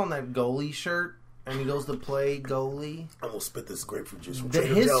puts on that goalie shirt and he goes to play goalie, I'm going to spit this grapefruit juice from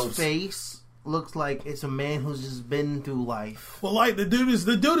Trader his Joe's. face looks like it's a man who's just been through life. Well, like, the dude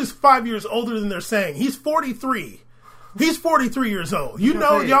is 5 years older than they're saying. He's 43. He's 43 years old. You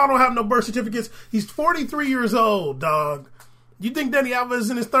know, y'all don't have no birth certificates. He's 43 years old, dog. You think Dani Alves is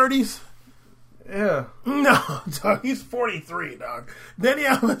in his 30s? Yeah. No, dog. He's 43, dog. Dani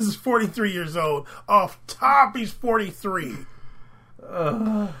Alves is 43 years old. Off top, he's 43.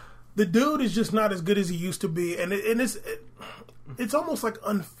 The dude is just not as good as he used to be, and it's almost like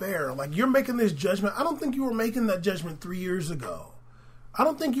unfair. Like, you're making this judgment. I don't think you were making that judgment 3 years ago. I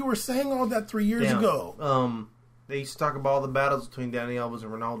don't think you were saying all that 3 years ago. They used to talk about all the battles between Dani Alves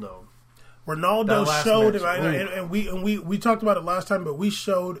and Ronaldo. Ronaldo showed him, and we talked about it last time, but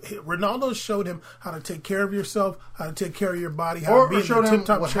Ronaldo showed him how to take care of yourself, how to take care of your body, how to be in the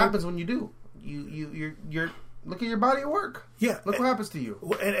tip-top shape. What happens when you do? look at your body at work. Yeah. Look what happens to you.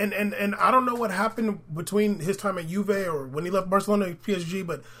 And I don't know what happened between his time at Juve or when he left Barcelona, PSG,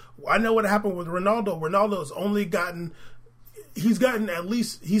 but I know what happened with Ronaldo. Ronaldo's only gotten... He's gotten at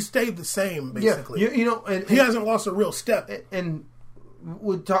least... He's stayed the same, basically. Yeah, you know... And he hasn't lost a real step. And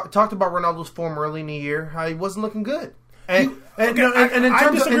we talked about Ronaldo's form early in the year, how he wasn't looking good. And in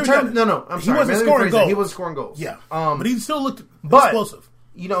terms of... I'm sorry. He wasn't scoring goals. He wasn't scoring goals. Yeah. But he still looked explosive.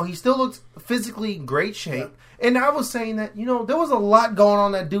 You know, he still looked physically in great shape. Yeah. And I was saying that, you know, there was a lot going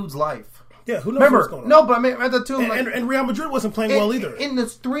on in that dude's life. Yeah, who knows what's going on? No, but I mean, at the two... And Real Madrid wasn't playing well either. In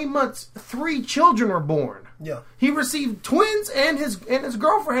this 3 months, 3 children were born. Yeah. He received twins and his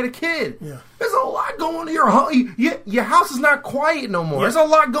girlfriend had a kid. Yeah. There's a lot going on. Your house is not quiet no more. Yeah. There's a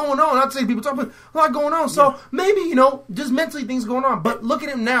lot going on. Not to say people talk, but a lot going on. So maybe, you know, just mentally things going on. But look at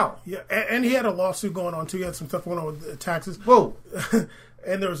him now. Yeah, and he had a lawsuit going on too. He had some stuff going on with taxes. Whoa.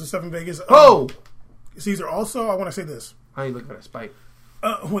 And there was a 7 Vegas. Whoa. Caesar, also, I want to say this. How you look at that spike?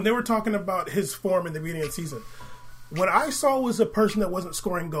 When they were talking about his form in the beginning of the season, what I saw was a person that wasn't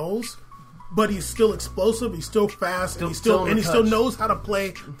scoring goals, but he's still explosive, he's still fast, and he still knows how to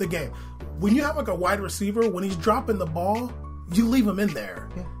play the game. When you have like a wide receiver, when he's dropping the ball, you leave him in there.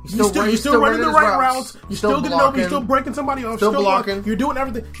 Yeah. You're still running the right routes. You're still getting open. You're still breaking somebody off. Still blocking. You're doing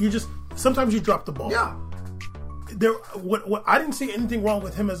everything. Sometimes you drop the ball. Yeah. What I didn't see anything wrong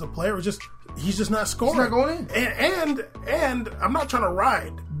with him as a player. It was just he's just not scoring. He's not going in. And I'm not trying to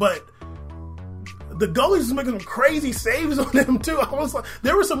ride, but the goalies was making some crazy saves on him too. I was like,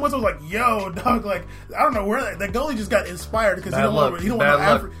 there were some ones I was like, "Yo, dog!" Like I don't know where that goalie just got inspired because he don't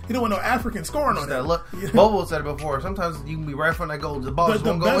want no African scoring on him. Look, Bobo said it before. Sometimes you can be right from that goal, the ball just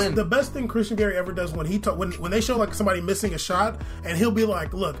won't go in. The best thing Christian Gary ever does when when they show like somebody missing a shot, and he'll be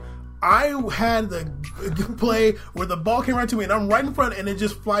like, "Look, I had the play where the ball came right to me, and I'm right in front, and it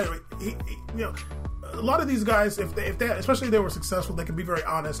just flies." You know, a lot of these guys, if they especially if they were successful, they can be very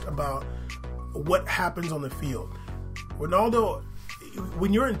honest about what happens on the field. Ronaldo,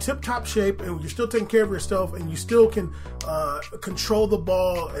 when you're in tip-top shape and you're still taking care of yourself and you still can control the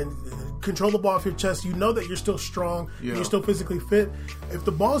ball and control the ball off your chest, you know that you're still strong and you're still physically fit. If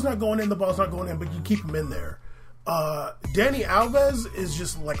the ball's not going in, the ball's not going in, but you keep him in there. Dani Alves is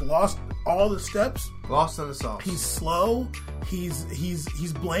just like lost all the steps. Lost in the sauce. He's slow.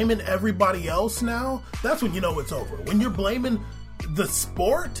 He's blaming everybody else now. That's when you know it's over. When you're blaming the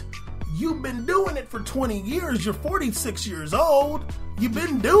sport, you've been doing it for 20 years. You're 46 years old. You've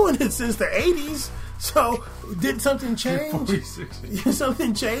been doing it since the 80s. So, did something change?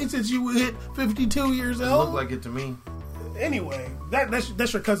 Something changed since you hit 52 years old? It looked like it to me. Anyway,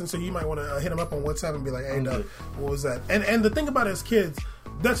 that's your cousin, so you might want to hit him up on WhatsApp and be like, "Hey, Doug, what was that?" And the thing about his kids,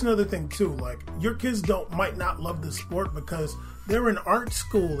 that's another thing too. Like your kids might not love the sport because they're in art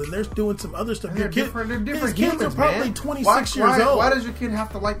school and they're doing some other stuff. They're different his humans, kids are probably man. 26 years old. Why does your kid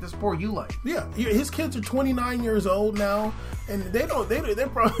have to like the sport you like? Yeah, his kids are 29 years old now, and they're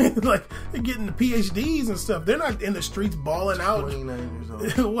probably like they're getting the PhDs and stuff. They're not in the streets balling out. 29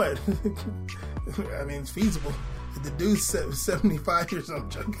 years old. What? I mean, it's feasible. The dude's 75 years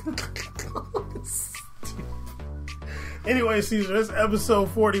old. Anyway, Caesar, that's episode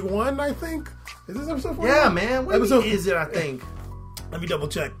 41, I think. Is this episode 41? Yeah, man. What is it, I think? Let me double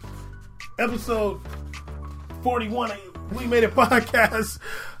check. Episode 41, We Made It podcast.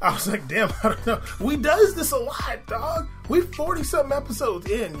 I was like, damn, I don't know. We does this a lot, dog. We 40-something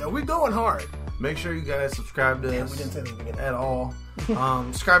episodes in, yo. We going hard. Make sure you guys subscribe to us we didn't say anything at all.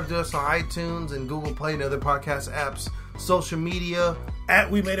 Subscribe to us on iTunes and Google Play and other podcast apps. Social media. At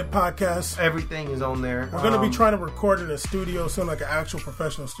We Made It Podcast. Everything is on there. We're going to be trying to record in a studio soon, like an actual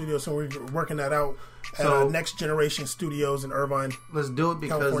professional studio. So we're working that out at Next Generation Studios in Irvine. Let's do it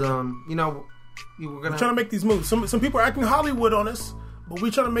because, you know, we're trying to make these moves. Some people are acting Hollywood on us, but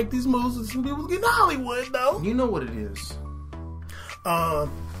we're trying to make these moves and some people getting Hollywood, though. You know what it is.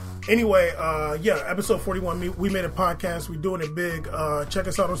 Anyway, episode 41, We Made It podcast. We're doing it big. Check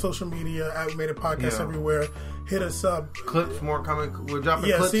us out on social media at We Made It podcast everywhere. Hit us up. Clips more coming. We're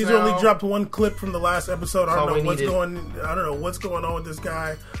dropping clips Caesar now. only dropped one clip from the last episode. I don't know what's going on with this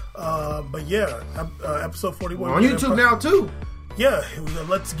guy. But yeah, episode 41. We're on YouTube now too. Yeah,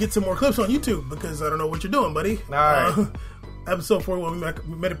 let's get some more clips on YouTube because I don't know what you're doing, buddy. All right. Episode 41,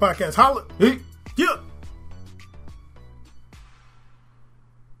 We Made It podcast. Holla. Hey. Yeah.